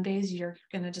it, and some days you're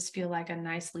going to just feel like a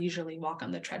nice leisurely walk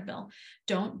on the treadmill.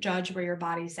 Don't judge where your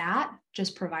body's at,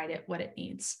 just provide it what it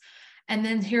needs. And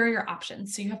then here are your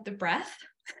options. So you have the breath.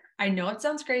 I know it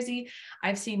sounds crazy.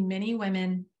 I've seen many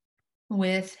women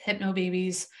with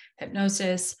hypnobabies,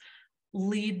 hypnosis,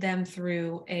 lead them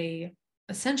through a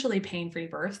essentially pain-free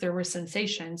birth. There were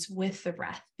sensations with the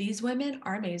breath. These women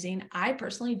are amazing. I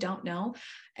personally don't know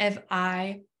if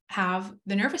I have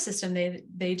the nervous system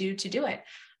they do to do it,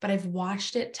 but I've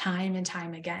watched it time and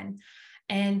time again.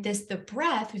 And the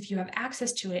breath, if you have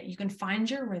access to it, you can find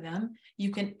your rhythm.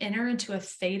 You can enter into a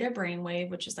theta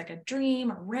brainwave, which is like a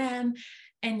dream or REM.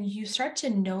 And you start to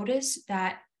notice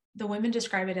that the women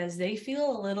describe it as they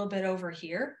feel a little bit over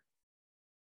here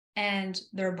and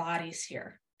their body's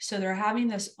here. So they're having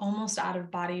this almost out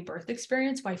of body birth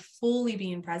experience by fully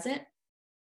being present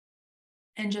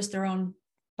and just their own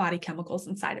body chemicals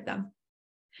inside of them.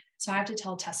 So I have to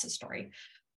tell Tessa's story,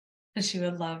 and she'd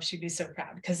be so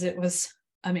proud because it was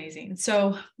amazing.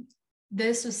 So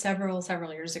this was several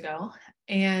years ago,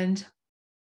 and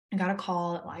I got a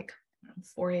call at like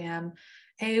 4 a.m.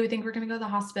 Hey, we think we're going to go to the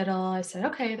hospital. I said,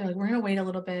 okay. They're like, we're going to wait a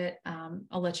little bit.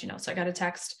 I'll let you know. So I got a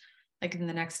text like in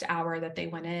the next hour that they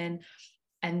went in.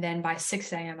 And then by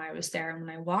 6 a.m. I was there. And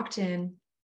when I walked in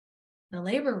the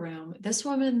labor room, this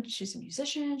woman, she's a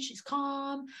musician. She's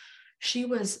calm. She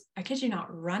was, I kid you not,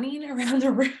 running around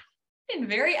the room in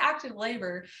very active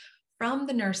labor from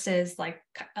the nurses, like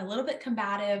a little bit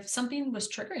combative. Something was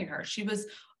triggering her. She was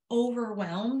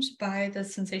overwhelmed by the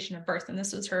sensation of birth. And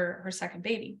this was her second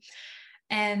baby.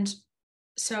 And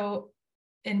so,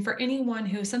 and for anyone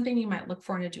who, something you might look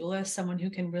for in a doula is someone who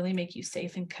can really make you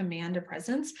safe and command a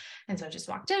presence. And so I just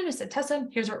walked in, I said, Tessa,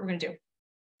 here's what we're going to do.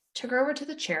 Took her over to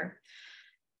the chair,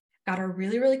 got her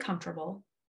really, really comfortable,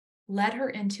 led her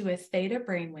into a theta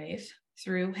brainwave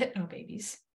through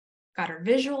Hypnobabies, got her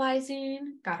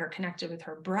visualizing, got her connected with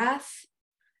her breath.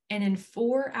 And in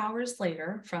 4 hours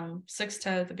later, from 6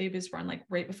 to the baby was born, like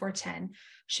right before 10,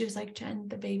 she was like, Jen,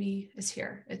 the baby is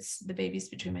here. The baby's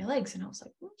between my legs. And I was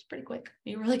like, well, it's pretty quick.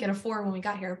 You were like at a 4 when we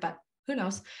got here, but who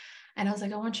knows? And I was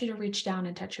like, I want you to reach down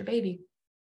and touch your baby.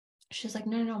 She's like,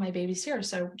 no, my baby's here.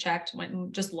 So checked, went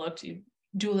and just looked.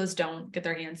 Doulas don't get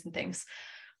their hands in things.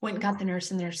 Went and got the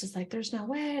nurse, and the nurse is like, there's no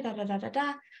way, da, da, da, da,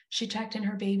 da. She checked and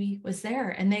her baby was there.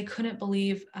 And they couldn't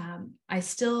believe, I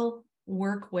still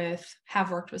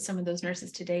have worked with some of those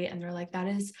nurses today. And they're like, that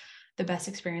is the best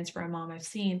experience for a mom I've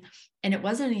seen. And it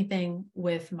wasn't anything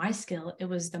with my skill. It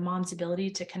was the mom's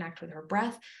ability to connect with her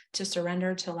breath, to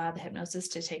surrender, to allow the hypnosis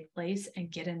to take place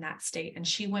and get in that state. And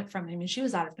she went from, she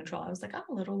was out of control. I was like, I'm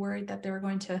a little worried that they were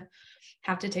going to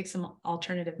have to take some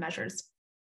alternative measures.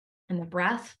 And the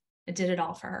breath, it did it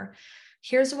all for her.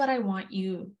 Here's what I want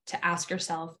you to ask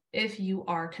yourself if you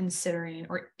are considering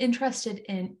or interested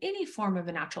in any form of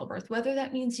a natural birth, whether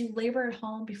that means you labor at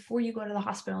home before you go to the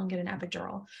hospital and get an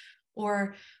epidural,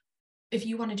 or if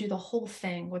you want to do the whole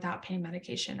thing without pain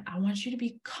medication. I want you to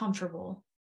be comfortable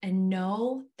and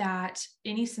know that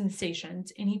any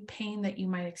sensations, any pain that you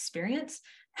might experience,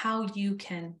 how you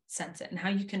can sense it and how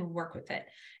you can work with it.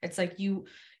 It's like you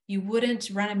wouldn't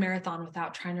run a marathon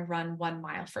without trying to run 1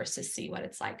 mile first to see what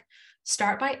it's like.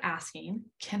 Start by asking,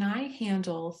 can I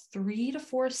handle 3 to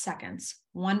 4 seconds,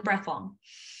 one breath long?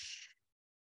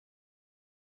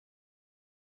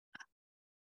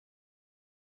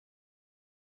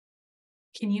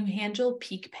 Can you handle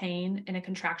peak pain in a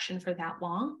contraction for that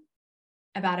long?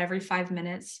 About every 5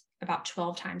 minutes, about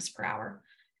 12 times per hour.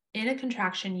 In a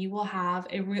contraction, you will have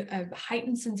a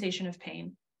heightened sensation of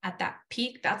pain. At that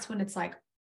peak, that's when it's like,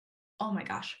 oh my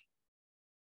gosh.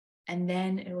 And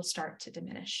then it will start to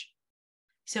diminish.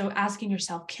 So asking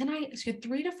yourself, can I do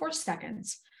 3 to 4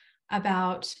 seconds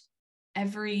about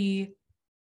every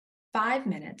 5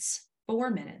 minutes,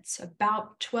 4 minutes,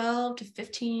 about 12 to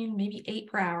 15, maybe 8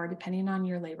 per hour, depending on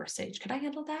your labor stage. Could I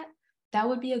handle that? That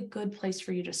would be a good place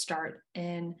for you to start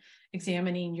in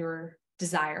examining your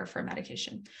desire for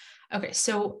medication. Okay,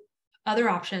 so other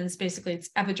options, basically it's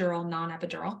epidural,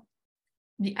 non-epidural.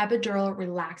 The epidural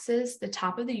relaxes the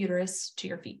top of the uterus to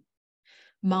your feet.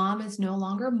 Mom is no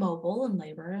longer mobile in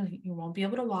labor. You won't be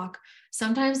able to walk.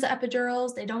 Sometimes the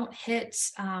epidurals, they don't hit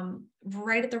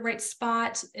right at the right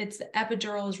spot. The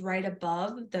epidural is right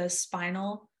above the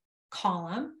spinal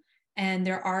column. And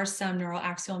there are some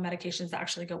neuroaxial medications that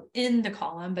actually go in the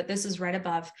column, but this is right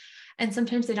above. And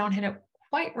sometimes they don't hit it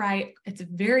quite right. It's a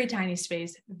very tiny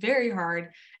space, very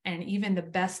hard. And even the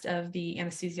best of the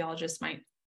anesthesiologists might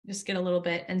just get a little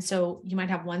bit. And so you might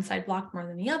have one side blocked more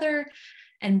than the other.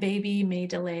 And baby may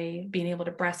delay being able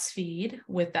to breastfeed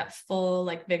with that full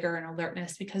vigor and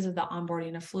alertness because of the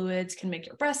onboarding of fluids, can make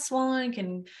your breast swollen,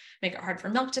 can make it hard for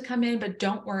milk to come in. But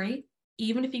don't worry,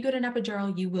 even if you get an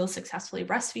epidural, you will successfully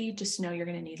breastfeed. Just know you're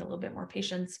going to need a little bit more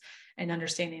patience and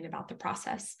understanding about the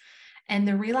process. And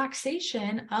the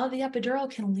relaxation of the epidural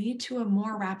can lead to a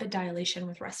more rapid dilation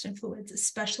with rest and fluids,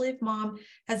 especially if mom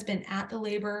has been at the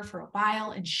labor for a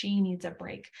while and she needs a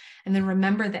break. And then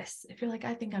remember this, if you're like,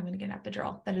 I think I'm going to get an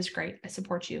epidural, that is great. I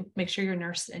support you. Make sure your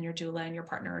nurse and your doula and your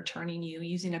partner are turning you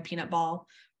using a peanut ball.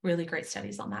 Really great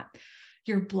studies on that.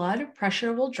 Your blood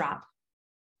pressure will drop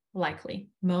likely.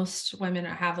 Most women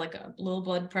have like a low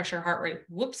blood pressure, heart rate,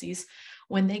 whoopsies,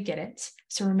 when they get it.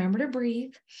 So remember to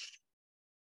breathe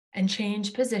and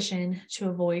change position to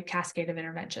avoid cascade of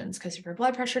interventions. Because if your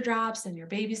blood pressure drops, then your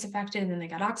baby's affected, and then they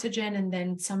got oxygen, and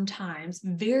then sometimes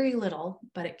very little,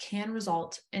 but it can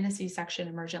result in a C-section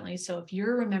emergently. So if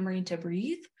you're remembering to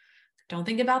breathe, don't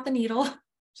think about the needle,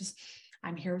 just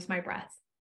I'm here with my breath.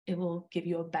 It will give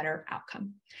you a better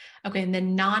outcome. Okay, and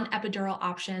then non-epidural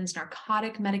options,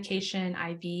 narcotic medication,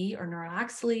 IV or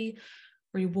Neuraxley,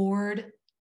 reward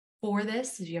for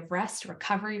this. If you have rest,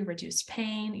 recovery, reduced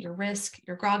pain, your risk,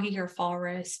 you're groggy, your fall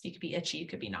risk, you could be itchy, you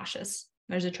could be nauseous.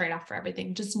 There's a trade-off for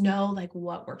everything. Just know like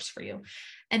what works for you.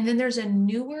 And then there's a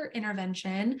newer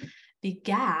intervention, the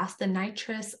gas, the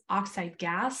nitrous oxide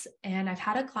gas. And I've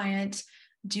had a client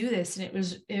do this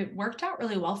and it worked out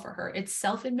really well for her. It's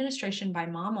self-administration by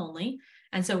mom only.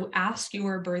 And so ask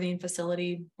your birthing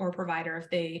facility or provider if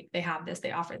they have this,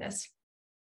 they offer this.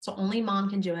 So only mom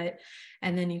can do it.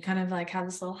 And then you kind of like have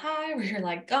this little high where you're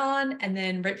like gone. And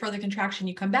then right before the contraction,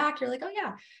 you come back, you're like, oh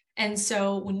yeah. And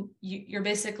so when you're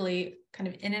basically kind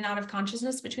of in and out of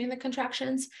consciousness between the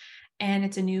contractions, and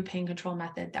it's a new pain control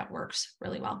method that works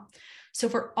really well. So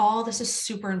for all, this is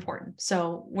super important.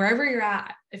 So wherever you're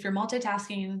at, if you're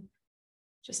multitasking,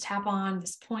 just tap on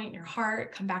this point in your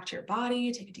heart, come back to your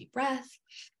body, take a deep breath.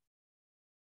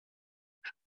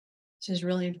 This is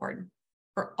really important.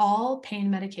 For all pain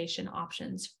medication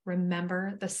options,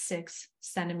 remember the 6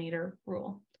 centimeter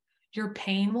rule. Your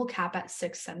pain will cap at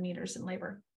 6 centimeters in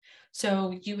labor.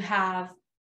 So you have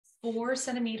 4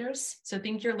 centimeters. So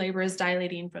think your labor is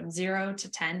dilating from 0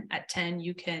 to 10. At 10,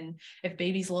 you can, if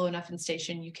baby's low enough in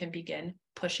station, you can begin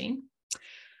pushing.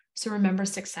 So remember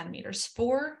 6 centimeters.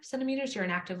 4 centimeters, you're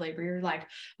in active labor. You're like,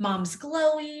 mom's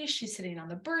glowy. She's sitting on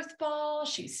the birth ball.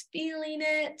 She's feeling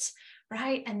it,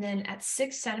 right? And then at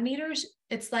 6 centimeters,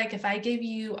 it's like if I gave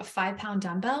you a 5-pound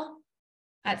dumbbell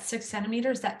at 6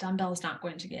 centimeters, that dumbbell is not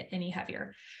going to get any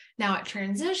heavier. Now at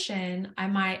transition, I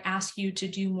might ask you to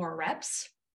do more reps.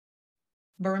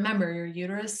 But remember, your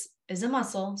uterus is a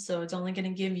muscle, so it's only going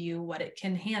to give you what it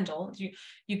can handle.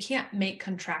 You can't make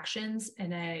contractions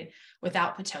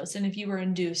without Pitocin. If you were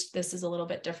induced, this is a little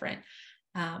bit different.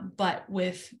 But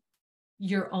with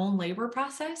your own labor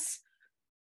process,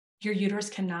 your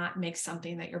uterus cannot make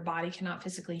something that your body cannot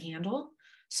physically handle.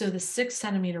 So the 6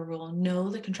 centimeter rule, no,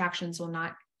 the contractions will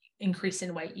not increase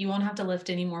in weight. You won't have to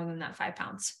lift any more than that 5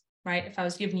 pounds, right? If I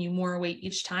was giving you more weight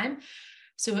each time.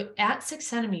 So at 6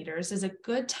 centimeters is a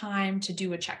good time to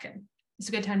do a check-in. It's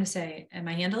a good time to say, am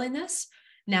I handling this?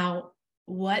 Now,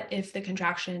 what if the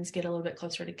contractions get a little bit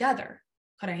closer together?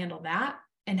 Could I handle that?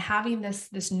 And having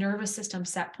this nervous system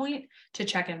set point to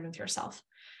check in with yourself.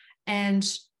 And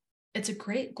it's a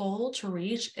great goal to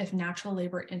reach if natural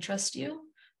labor interests you,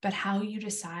 but how you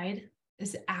decide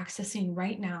is accessing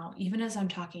right now, even as I'm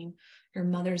talking, your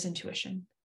mother's intuition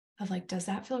of like, does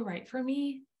that feel right for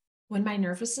me? Would my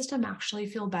nervous system actually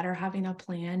feel better having a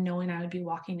plan, knowing I would be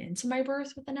walking into my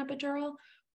birth with an epidural?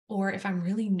 Or if I'm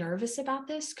really nervous about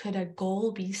this, could a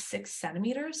goal be 6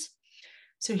 centimeters?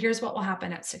 So here's what will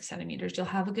happen at 6 centimeters. You'll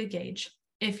have a good gauge.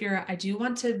 I do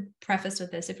want to preface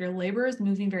with this, if your labor is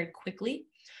moving very quickly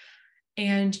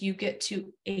and you get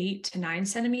to 8 to 9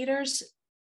 centimeters,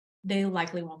 they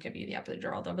likely won't give you the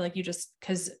epidural. They'll be like, you just,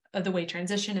 because of the way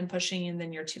transition and pushing, and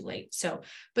then you're too late. So,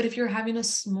 but if you're having a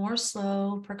more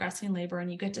slow progressing labor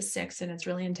and you get to 6 and it's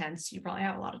really intense, you probably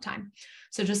have a lot of time.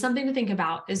 So just something to think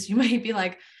about is you might be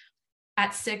like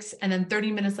at 6 and then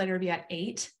 30 minutes later be at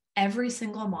 8. Every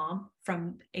single mom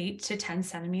from 8 to 10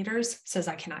 centimeters says,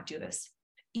 I cannot do this.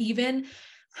 Even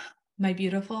my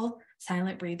beautiful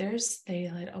silent breathers,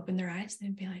 they like open their eyes and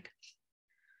they'd be like,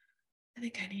 I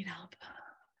think I need help.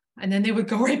 And then they would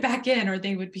go right back in, or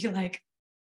they would be like,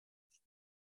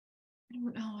 I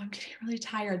don't know, I'm getting really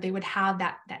tired. They would have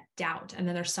that doubt. And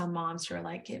then there's some moms who are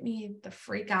like, get me the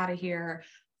freak out of here,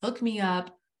 hook me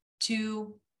up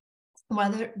to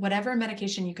whatever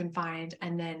medication you can find.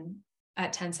 And then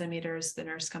at 10 centimeters, the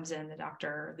nurse comes in, the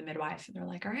doctor, the midwife, and they're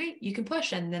like, all right, you can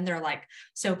push. And then they're like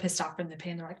so pissed off from the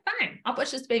pain. They're like, fine, I'll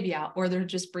push this baby out. Or they're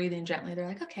just breathing gently. They're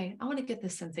like, okay, I want to get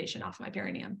this sensation off my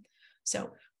perineum.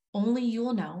 So only you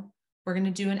will know. We're going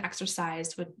to do an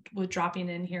exercise with dropping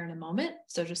in here in a moment.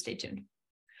 So just stay tuned.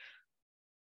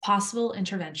 Possible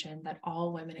intervention that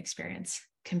all women experience: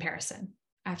 comparison.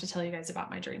 I have to tell you guys about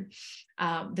my dream.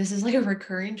 This is like a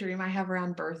recurring dream I have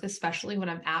around birth, especially when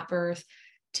I'm at birth,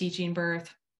 teaching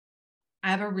birth. I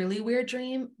have a really weird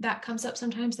dream that comes up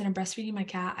sometimes that I'm breastfeeding my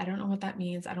cat. I don't know what that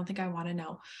means. I don't think I want to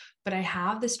know, but I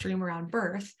have this dream around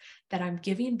birth that I'm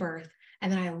giving birth.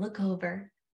 And then I look over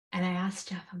and I ask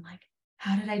Jeff, I'm like,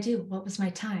 How did I do? What was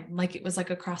my time? Like it was like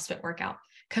a CrossFit workout.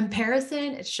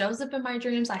 Comparison, it shows up in my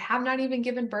dreams. I have not even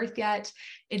given birth yet.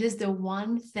 It is the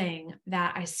one thing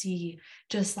that I see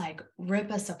just like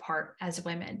rip us apart as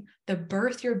women. The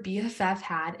birth your BFF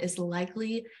had is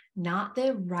likely not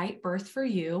the right birth for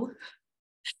you.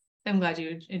 I'm glad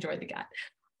you enjoyed the cat.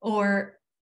 Or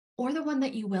the one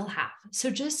that you will have.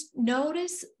 So just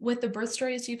notice with the birth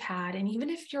stories you've had, and even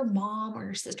if your mom or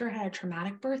your sister had a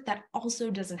traumatic birth, that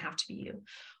also doesn't have to be you.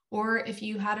 Or if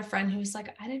you had a friend who's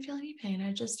like, I didn't feel any pain.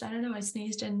 I don't know, I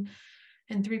sneezed and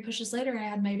 3 pushes later, I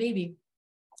had my baby.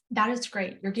 That is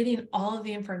great. You're getting all of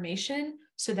the information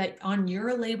so that on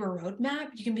your labor roadmap,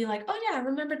 you can be like, oh yeah, I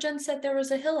remember Jen said there was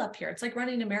a hill up here. It's like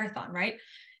running a marathon, right?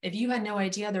 If you had no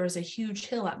idea there was a huge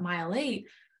hill at mile 8,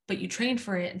 but you trained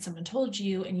for it and someone told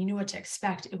you and you knew what to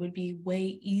expect, it would be way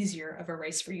easier of a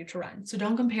race for you to run. So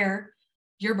don't compare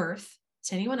your birth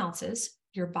to anyone else's.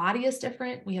 Your body is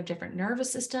different. We have different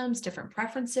nervous systems, different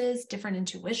preferences, different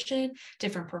intuition,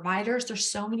 different providers. There's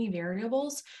so many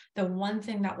variables. The one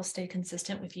thing that will stay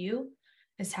consistent with you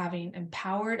is having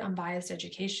empowered, unbiased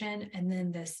education, and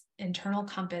then this internal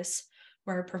compass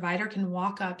where a provider can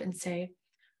walk up and say,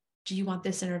 do you want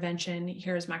this intervention?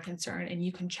 Here's my concern. And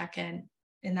you can check in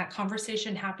that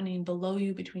conversation happening below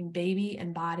you between baby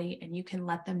and body, and you can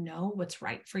let them know what's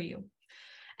right for you.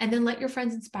 And then let your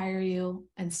friends inspire you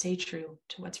and stay true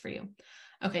to what's for you.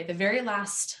 Okay, the very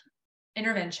last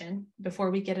intervention before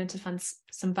we get into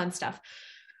some fun stuff.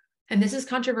 And this is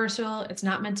controversial. It's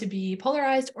not meant to be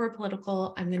polarized or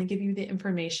political. I'm going to give you the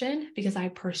information because I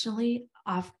personally,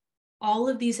 of all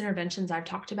of these interventions I've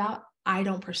talked about, I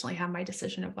don't personally have my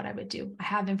decision of what I would do. I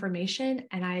have information,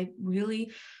 and I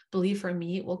really believe for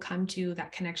me, it will come to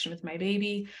that connection with my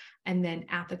baby. And then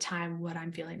at the time, what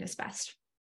I'm feeling is best.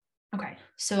 Okay,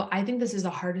 so I think this is the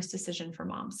hardest decision for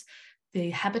moms, the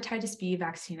hepatitis B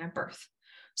vaccine at birth.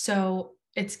 So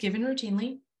it's given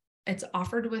routinely, it's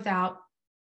offered without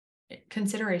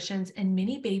considerations, and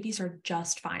many babies are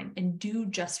just fine and do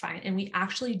just fine. And we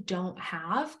actually don't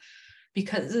have,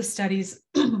 because the studies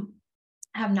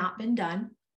have not been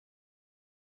done,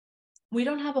 we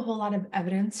don't have a whole lot of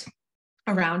evidence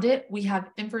around it. We have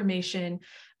information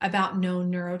about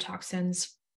known neurotoxins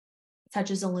such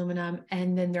as aluminum,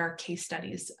 and then there are case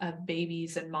studies of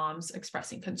babies and moms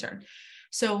expressing concern.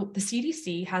 So the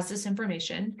CDC has this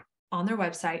information on their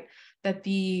website that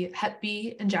the Hep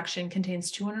B injection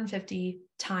contains 250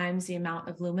 times the amount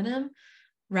of aluminum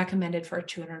recommended for a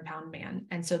 200-pound man.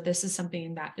 And so this is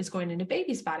something that is going into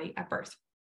baby's body at birth.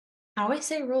 I always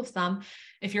say, rule of thumb,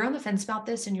 if you're on the fence about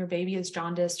this and your baby is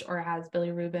jaundiced or has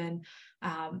bilirubin,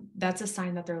 that's a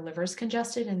sign that their liver is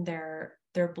congested and their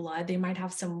blood, they might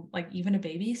have some, like even a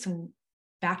baby, some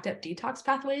backed up detox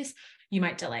pathways, you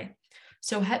might delay.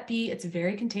 So Hep B, it's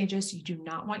very contagious. You do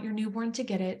not want your newborn to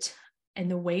get it.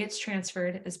 And the way it's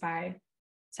transferred is by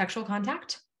sexual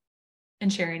contact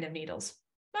and sharing of needles.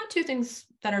 Not two things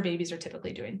that our babies are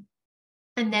typically doing.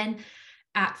 And then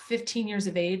at 15 years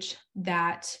of age,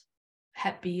 that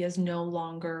Hep B is no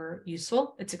longer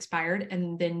useful. It's expired,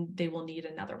 and then they will need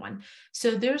another one.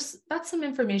 So that's some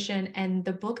information. And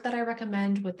the book that I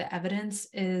recommend with the evidence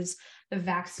is The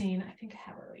Vaccine. I think I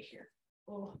have it right here.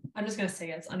 Oh, I'm just going to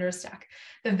say it's under a stack.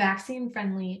 The Vaccine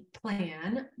Friendly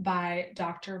Plan by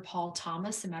Dr. Paul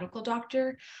Thomas, a medical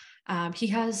doctor.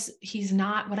 He's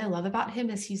not, what I love about him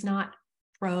is he's not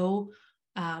pro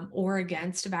or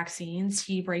against vaccines.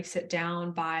 He breaks it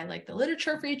down by like the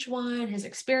literature for each one, his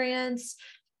experience.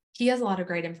 He has a lot of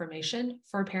great information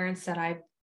for parents that I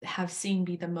have seen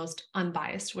be the most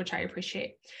unbiased, which I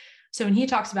appreciate. So when he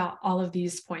talks about all of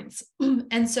these points,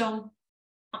 and so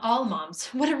all moms,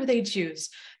 whatever they choose,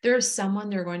 there's someone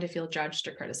they're going to feel judged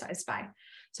or criticized by.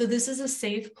 So this is a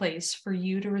safe place for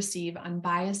you to receive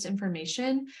unbiased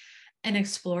information and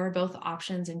explore both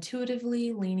options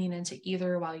intuitively, leaning into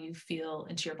either while you feel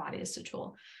into your body as a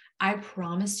tool. I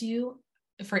promise you,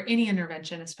 for any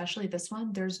intervention, especially this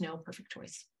one, there's no perfect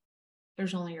choice.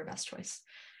 There's only your best choice.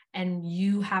 And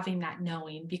you having that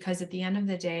knowing, because at the end of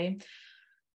the day,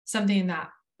 something that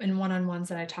in one-on-ones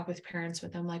that I talk with parents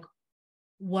with, I'm like,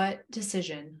 what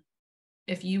decision,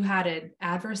 if you had an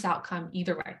adverse outcome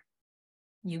either way,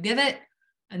 you give it,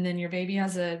 and then your baby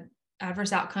has a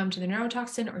adverse outcome to the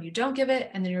neurotoxin, or you don't give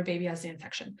it, and then your baby has the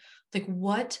infection. Like,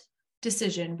 what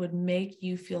decision would make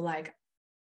you feel like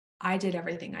I did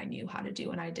everything I knew how to do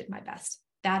and I did my best?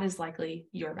 That is likely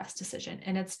your best decision.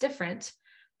 And it's different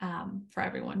for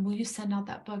everyone. Will you send out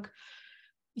that book?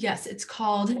 Yes, it's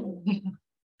called,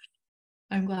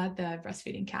 I'm glad the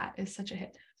breastfeeding cat is such a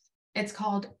hit. It's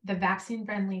called The Vaccine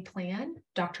Friendly Plan,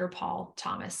 Dr. Paul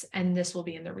Thomas. And this will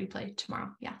be in the replay tomorrow.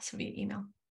 Yeah, so via email.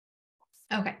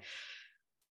 Okay.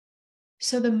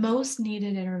 So the most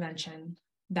needed intervention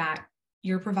that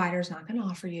your provider is not going to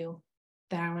offer you,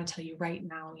 that I want to tell you right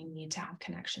now, you need to have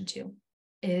connection to,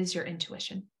 is your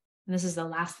intuition. And this is the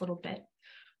last little bit.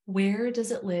 Where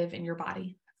does it live in your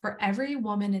body? For every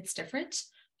woman, it's different.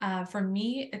 For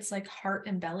me, it's like heart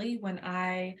and belly. When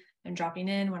I am dropping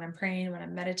in, when I'm praying, when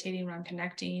I'm meditating, when I'm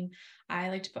connecting, I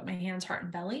like to put my hands heart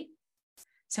and belly.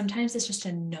 Sometimes it's just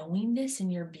a knowingness in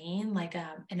your being, like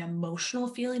an emotional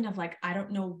feeling of like, I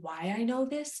don't know why I know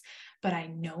this, but I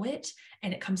know it.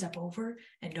 And it comes up over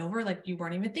and over, like you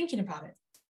weren't even thinking about it.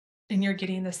 And you're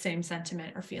getting the same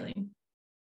sentiment or feeling.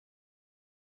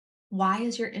 Why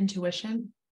is your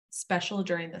intuition special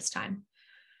during this time?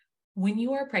 When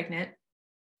you are pregnant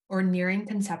or nearing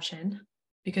conception,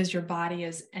 because your body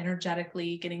is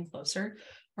energetically getting closer,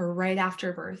 or right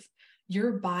after birth,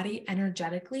 your body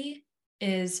energetically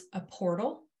is a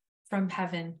portal from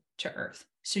heaven to earth.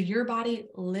 So your body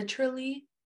literally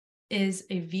is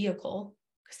a vehicle.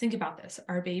 Because think about this,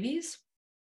 our babies,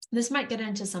 this might get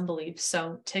into some beliefs,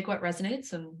 so take what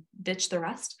resonates and ditch the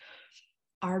rest.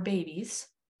 Our babies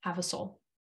have a soul.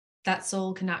 That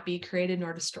soul cannot be created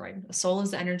nor destroyed. A soul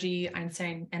is energy. I'm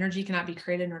saying energy cannot be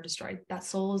created nor destroyed. That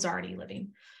soul is already living.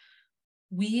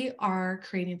 We are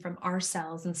creating from our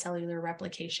cells and cellular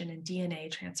replication and DNA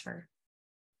transfer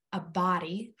a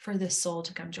body for this soul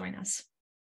to come join us.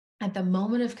 At the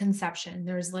moment of conception,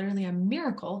 there's literally a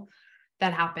miracle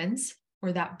that happens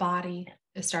where that body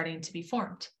is starting to be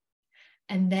formed.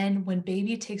 And then when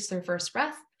baby takes their first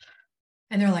breath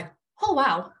and they're like, oh,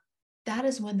 wow, that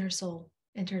is when their soul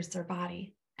enters their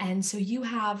body. And so you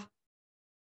have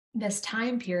this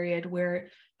time period where,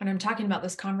 when I'm talking about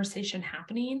this conversation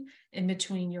happening in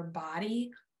between your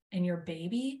body and your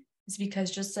baby, is because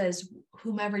just as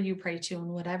whomever you pray to and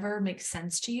whatever makes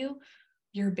sense to you,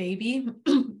 your baby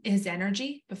is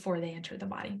energy before they enter the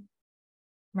body,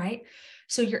 right?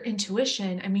 So your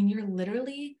intuition, I mean, you're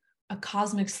literally a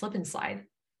cosmic slip and slide.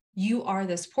 You are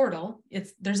this portal.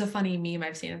 There's a funny meme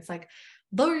I've seen. It's like,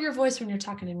 lower your voice when you're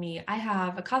talking to me. I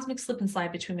have a cosmic slip and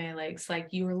slide between my legs. Like,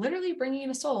 you are literally bringing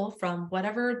a soul from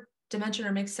whatever dimension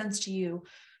or makes sense to you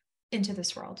into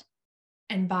this world.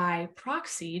 And by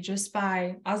proxy, just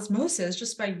by osmosis,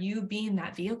 just by you being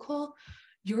that vehicle,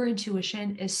 your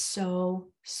intuition is so,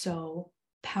 so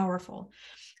powerful.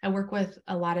 I work with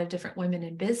a lot of different women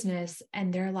in business,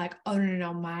 and they're like, oh,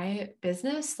 no, my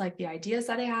business, like the ideas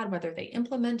that I had, whether they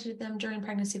implemented them during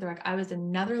pregnancy, they're like, I was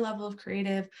another level of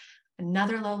creative,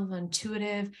 another level of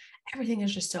intuitive. Everything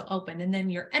is just so open. And then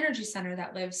your energy center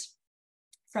that lives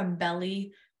from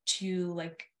belly to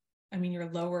like, I mean, your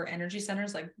lower energy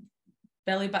centers, like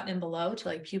belly button and below to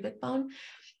like pubic bone,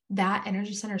 that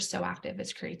energy center is so active.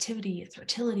 It's creativity, it's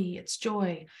fertility, it's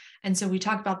joy. And so we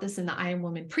talked about this in the I Am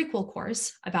Woman prequel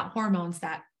course about hormones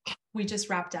that we just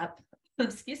wrapped up.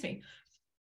 Excuse me.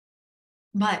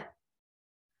 But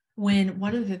when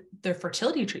one of the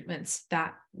fertility treatments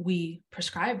that I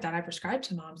prescribe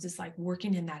to moms is like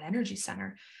working in that energy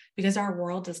center, because our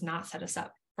world does not set us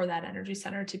up for that energy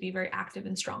center to be very active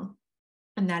and strong.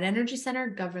 And that energy center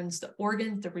governs the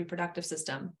organs, the reproductive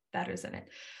system that is in it.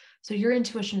 So your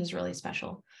intuition is really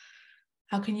special.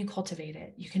 How can you cultivate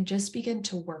it? You can just begin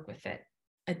to work with it.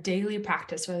 A daily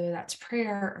practice, whether that's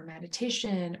prayer or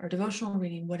meditation or devotional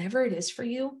reading, whatever it is for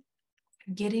you,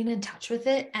 getting in touch with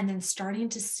it and then starting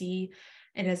to see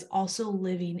it as also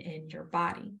living in your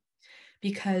body.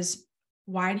 Because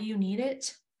why do you need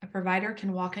it? A provider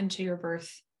can walk into your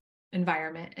birth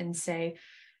environment and say,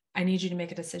 I need you to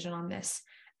make a decision on this.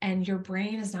 And your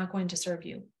brain is not going to serve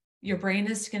you. Your brain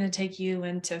is going to take you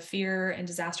into fear and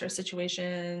disastrous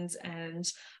situations and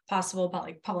possible about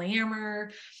like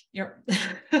polyamor, your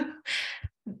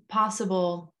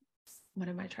possible, what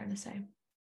am I trying to say?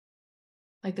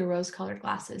 Like the rose-colored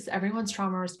glasses. Everyone's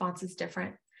trauma response is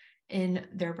different in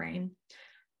their brain.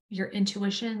 Your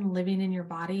intuition living in your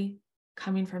body,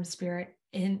 coming from spirit,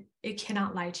 and it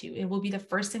cannot lie to you. It will be the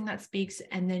first thing that speaks,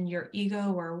 and then your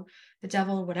ego or the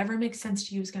devil, whatever makes sense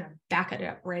to you, is going to back it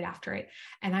up right after it.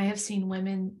 And I have seen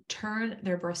women turn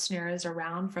their birth scenarios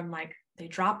around from like, they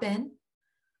drop in,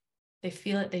 they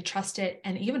feel it, they trust it.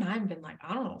 And even I've been like,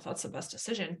 I don't know if that's the best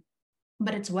decision,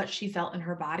 but it's what she felt in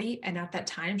her body. And at that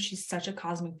time, she's such a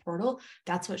cosmic portal.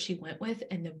 That's what she went with.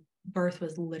 And the birth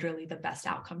was literally the best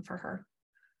outcome for her.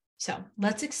 So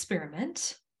let's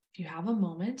experiment. If you have a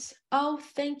moment. Oh,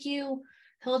 thank you,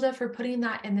 Hilda, for putting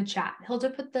that in the chat. Hilda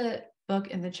put the book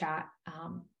in the chat.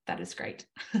 That is great.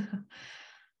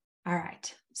 All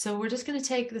right. So we're just going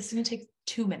to this is going to take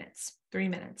 2 minutes, 3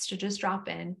 minutes to just drop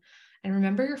in and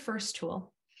remember your first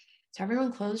tool. So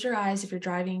everyone close your eyes. If you're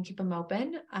driving, keep them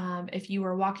open. If you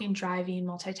are walking, driving,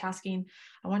 multitasking,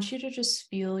 I want you to just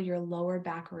feel your lower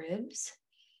back ribs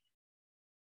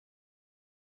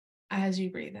as you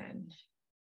breathe in.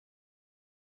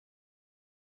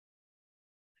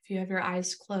 If you have your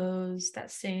eyes closed, that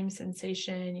same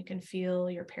sensation, you can feel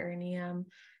your perineum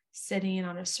sitting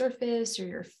on a surface or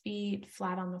your feet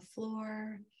flat on the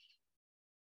floor.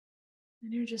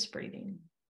 And you're just breathing.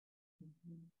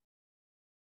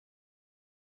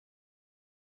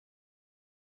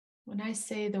 When I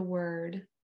say the word,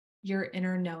 your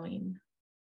inner knowing,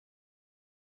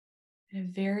 in a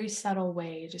very subtle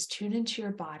way, just tune into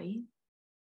your body.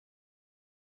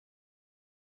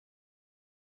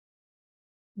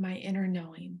 My inner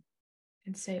knowing,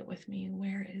 and say it with me.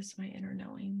 Where is my inner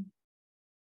knowing?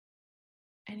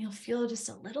 And you'll feel just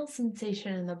a little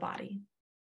sensation in the body.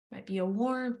 Might be a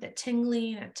warmth, a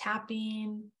tingling, a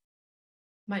tapping.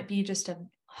 Might be just a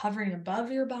hovering above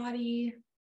your body.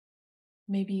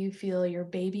 Maybe you feel your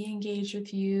baby engaged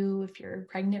with you if you're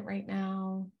pregnant right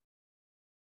now.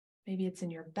 Maybe it's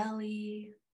in your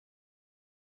belly.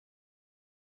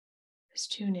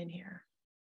 Just tune in here.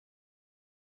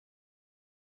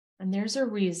 And there's a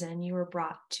reason you were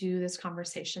brought to this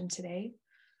conversation today.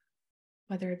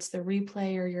 Whether it's the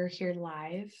replay or you're here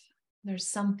live, there's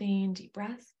something. Deep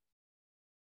breath.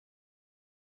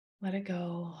 Let it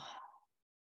go.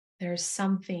 There's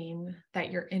something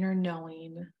that your inner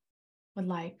knowing would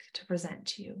like to present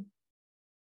to you.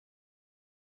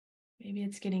 Maybe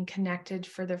it's getting connected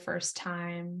for the first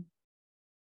time,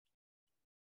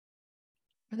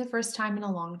 for the first time in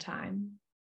a long time.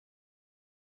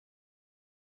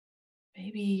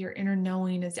 Maybe your inner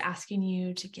knowing is asking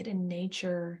you to get in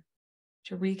nature,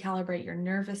 to recalibrate your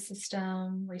nervous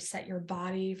system, reset your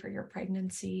body for your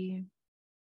pregnancy.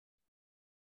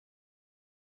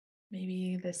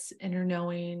 Maybe this inner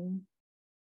knowing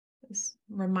is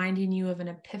reminding you of an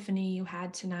epiphany you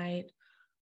had tonight,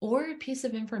 or a piece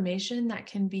of information that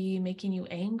can be making you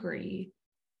angry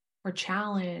or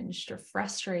challenged or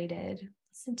frustrated.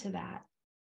 Listen to that.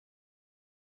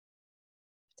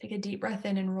 Take a deep breath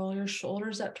in and roll your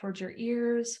shoulders up towards your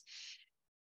ears.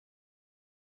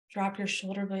 Drop your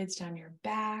shoulder blades down your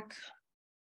back.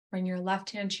 Bring your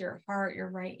left hand to your heart, your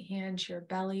right hand to your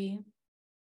belly.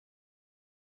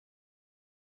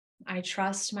 I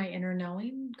trust my inner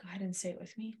knowing. Go ahead and say it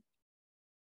with me.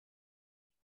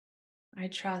 I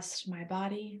trust my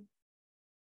body.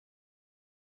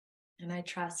 And I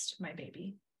trust my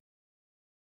baby.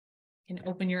 You can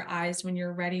open your eyes when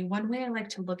you're ready. One way I like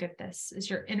to look at this is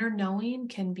your inner knowing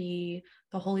can be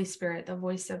the Holy Spirit, the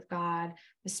voice of God,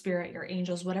 the Spirit, your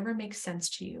angels, whatever makes sense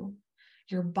to you.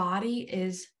 Your body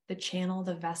is the channel,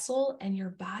 the vessel, and your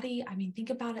body, think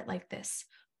about it like this.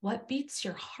 What beats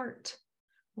your heart?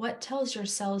 What tells your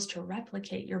cells to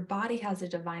replicate? Your body has a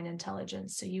divine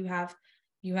intelligence. So you have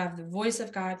the voice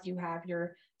of God, you have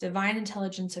your divine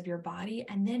intelligence of your body,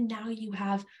 and then now you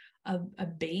have a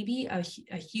baby, a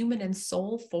human in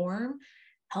soul form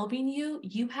helping you.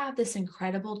 You have this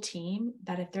incredible team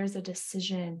that if there's a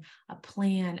decision, a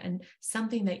plan, and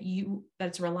something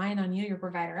that's relying on you, your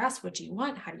provider asks, what do you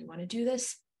want? How do you want to do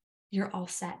this? You're all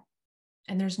set.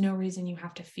 And there's no reason you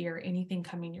have to fear anything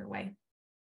coming your way.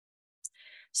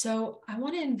 So I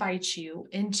want to invite you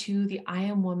into the I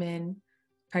Am Woman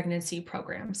pregnancy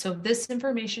program. So if this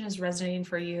information is resonating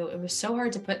for you, it was so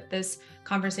hard to put this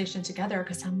conversation together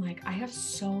because I'm like, I have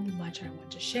so much I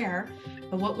want to share,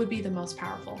 but what would be the most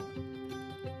powerful?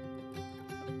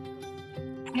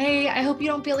 Hey, I hope you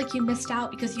don't feel like you missed out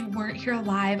because you weren't here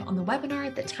live on the webinar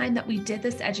at the time that we did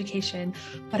this education,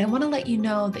 but I want to let you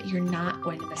know that you're not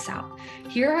going to miss out.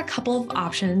 Here are a couple of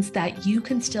options that you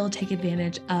can still take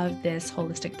advantage of this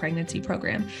holistic pregnancy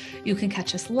program. You can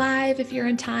catch us live if you're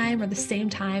in time or the same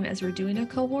time as we're doing a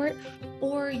cohort,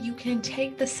 or you can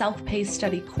take the self-paced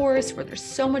study course where there's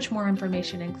so much more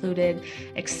information included,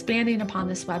 expanding upon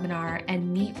this webinar,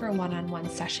 and meet for one-on-one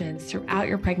sessions throughout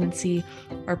your pregnancy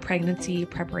or pregnancy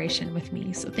preparation with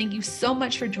me. So thank you so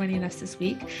much for joining us this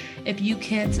week. If you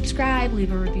can subscribe,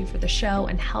 leave a review for the show,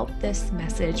 and help this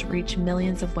message reach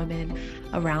millions of women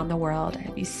around the world,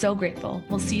 I'd be so grateful.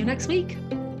 We'll see you next week.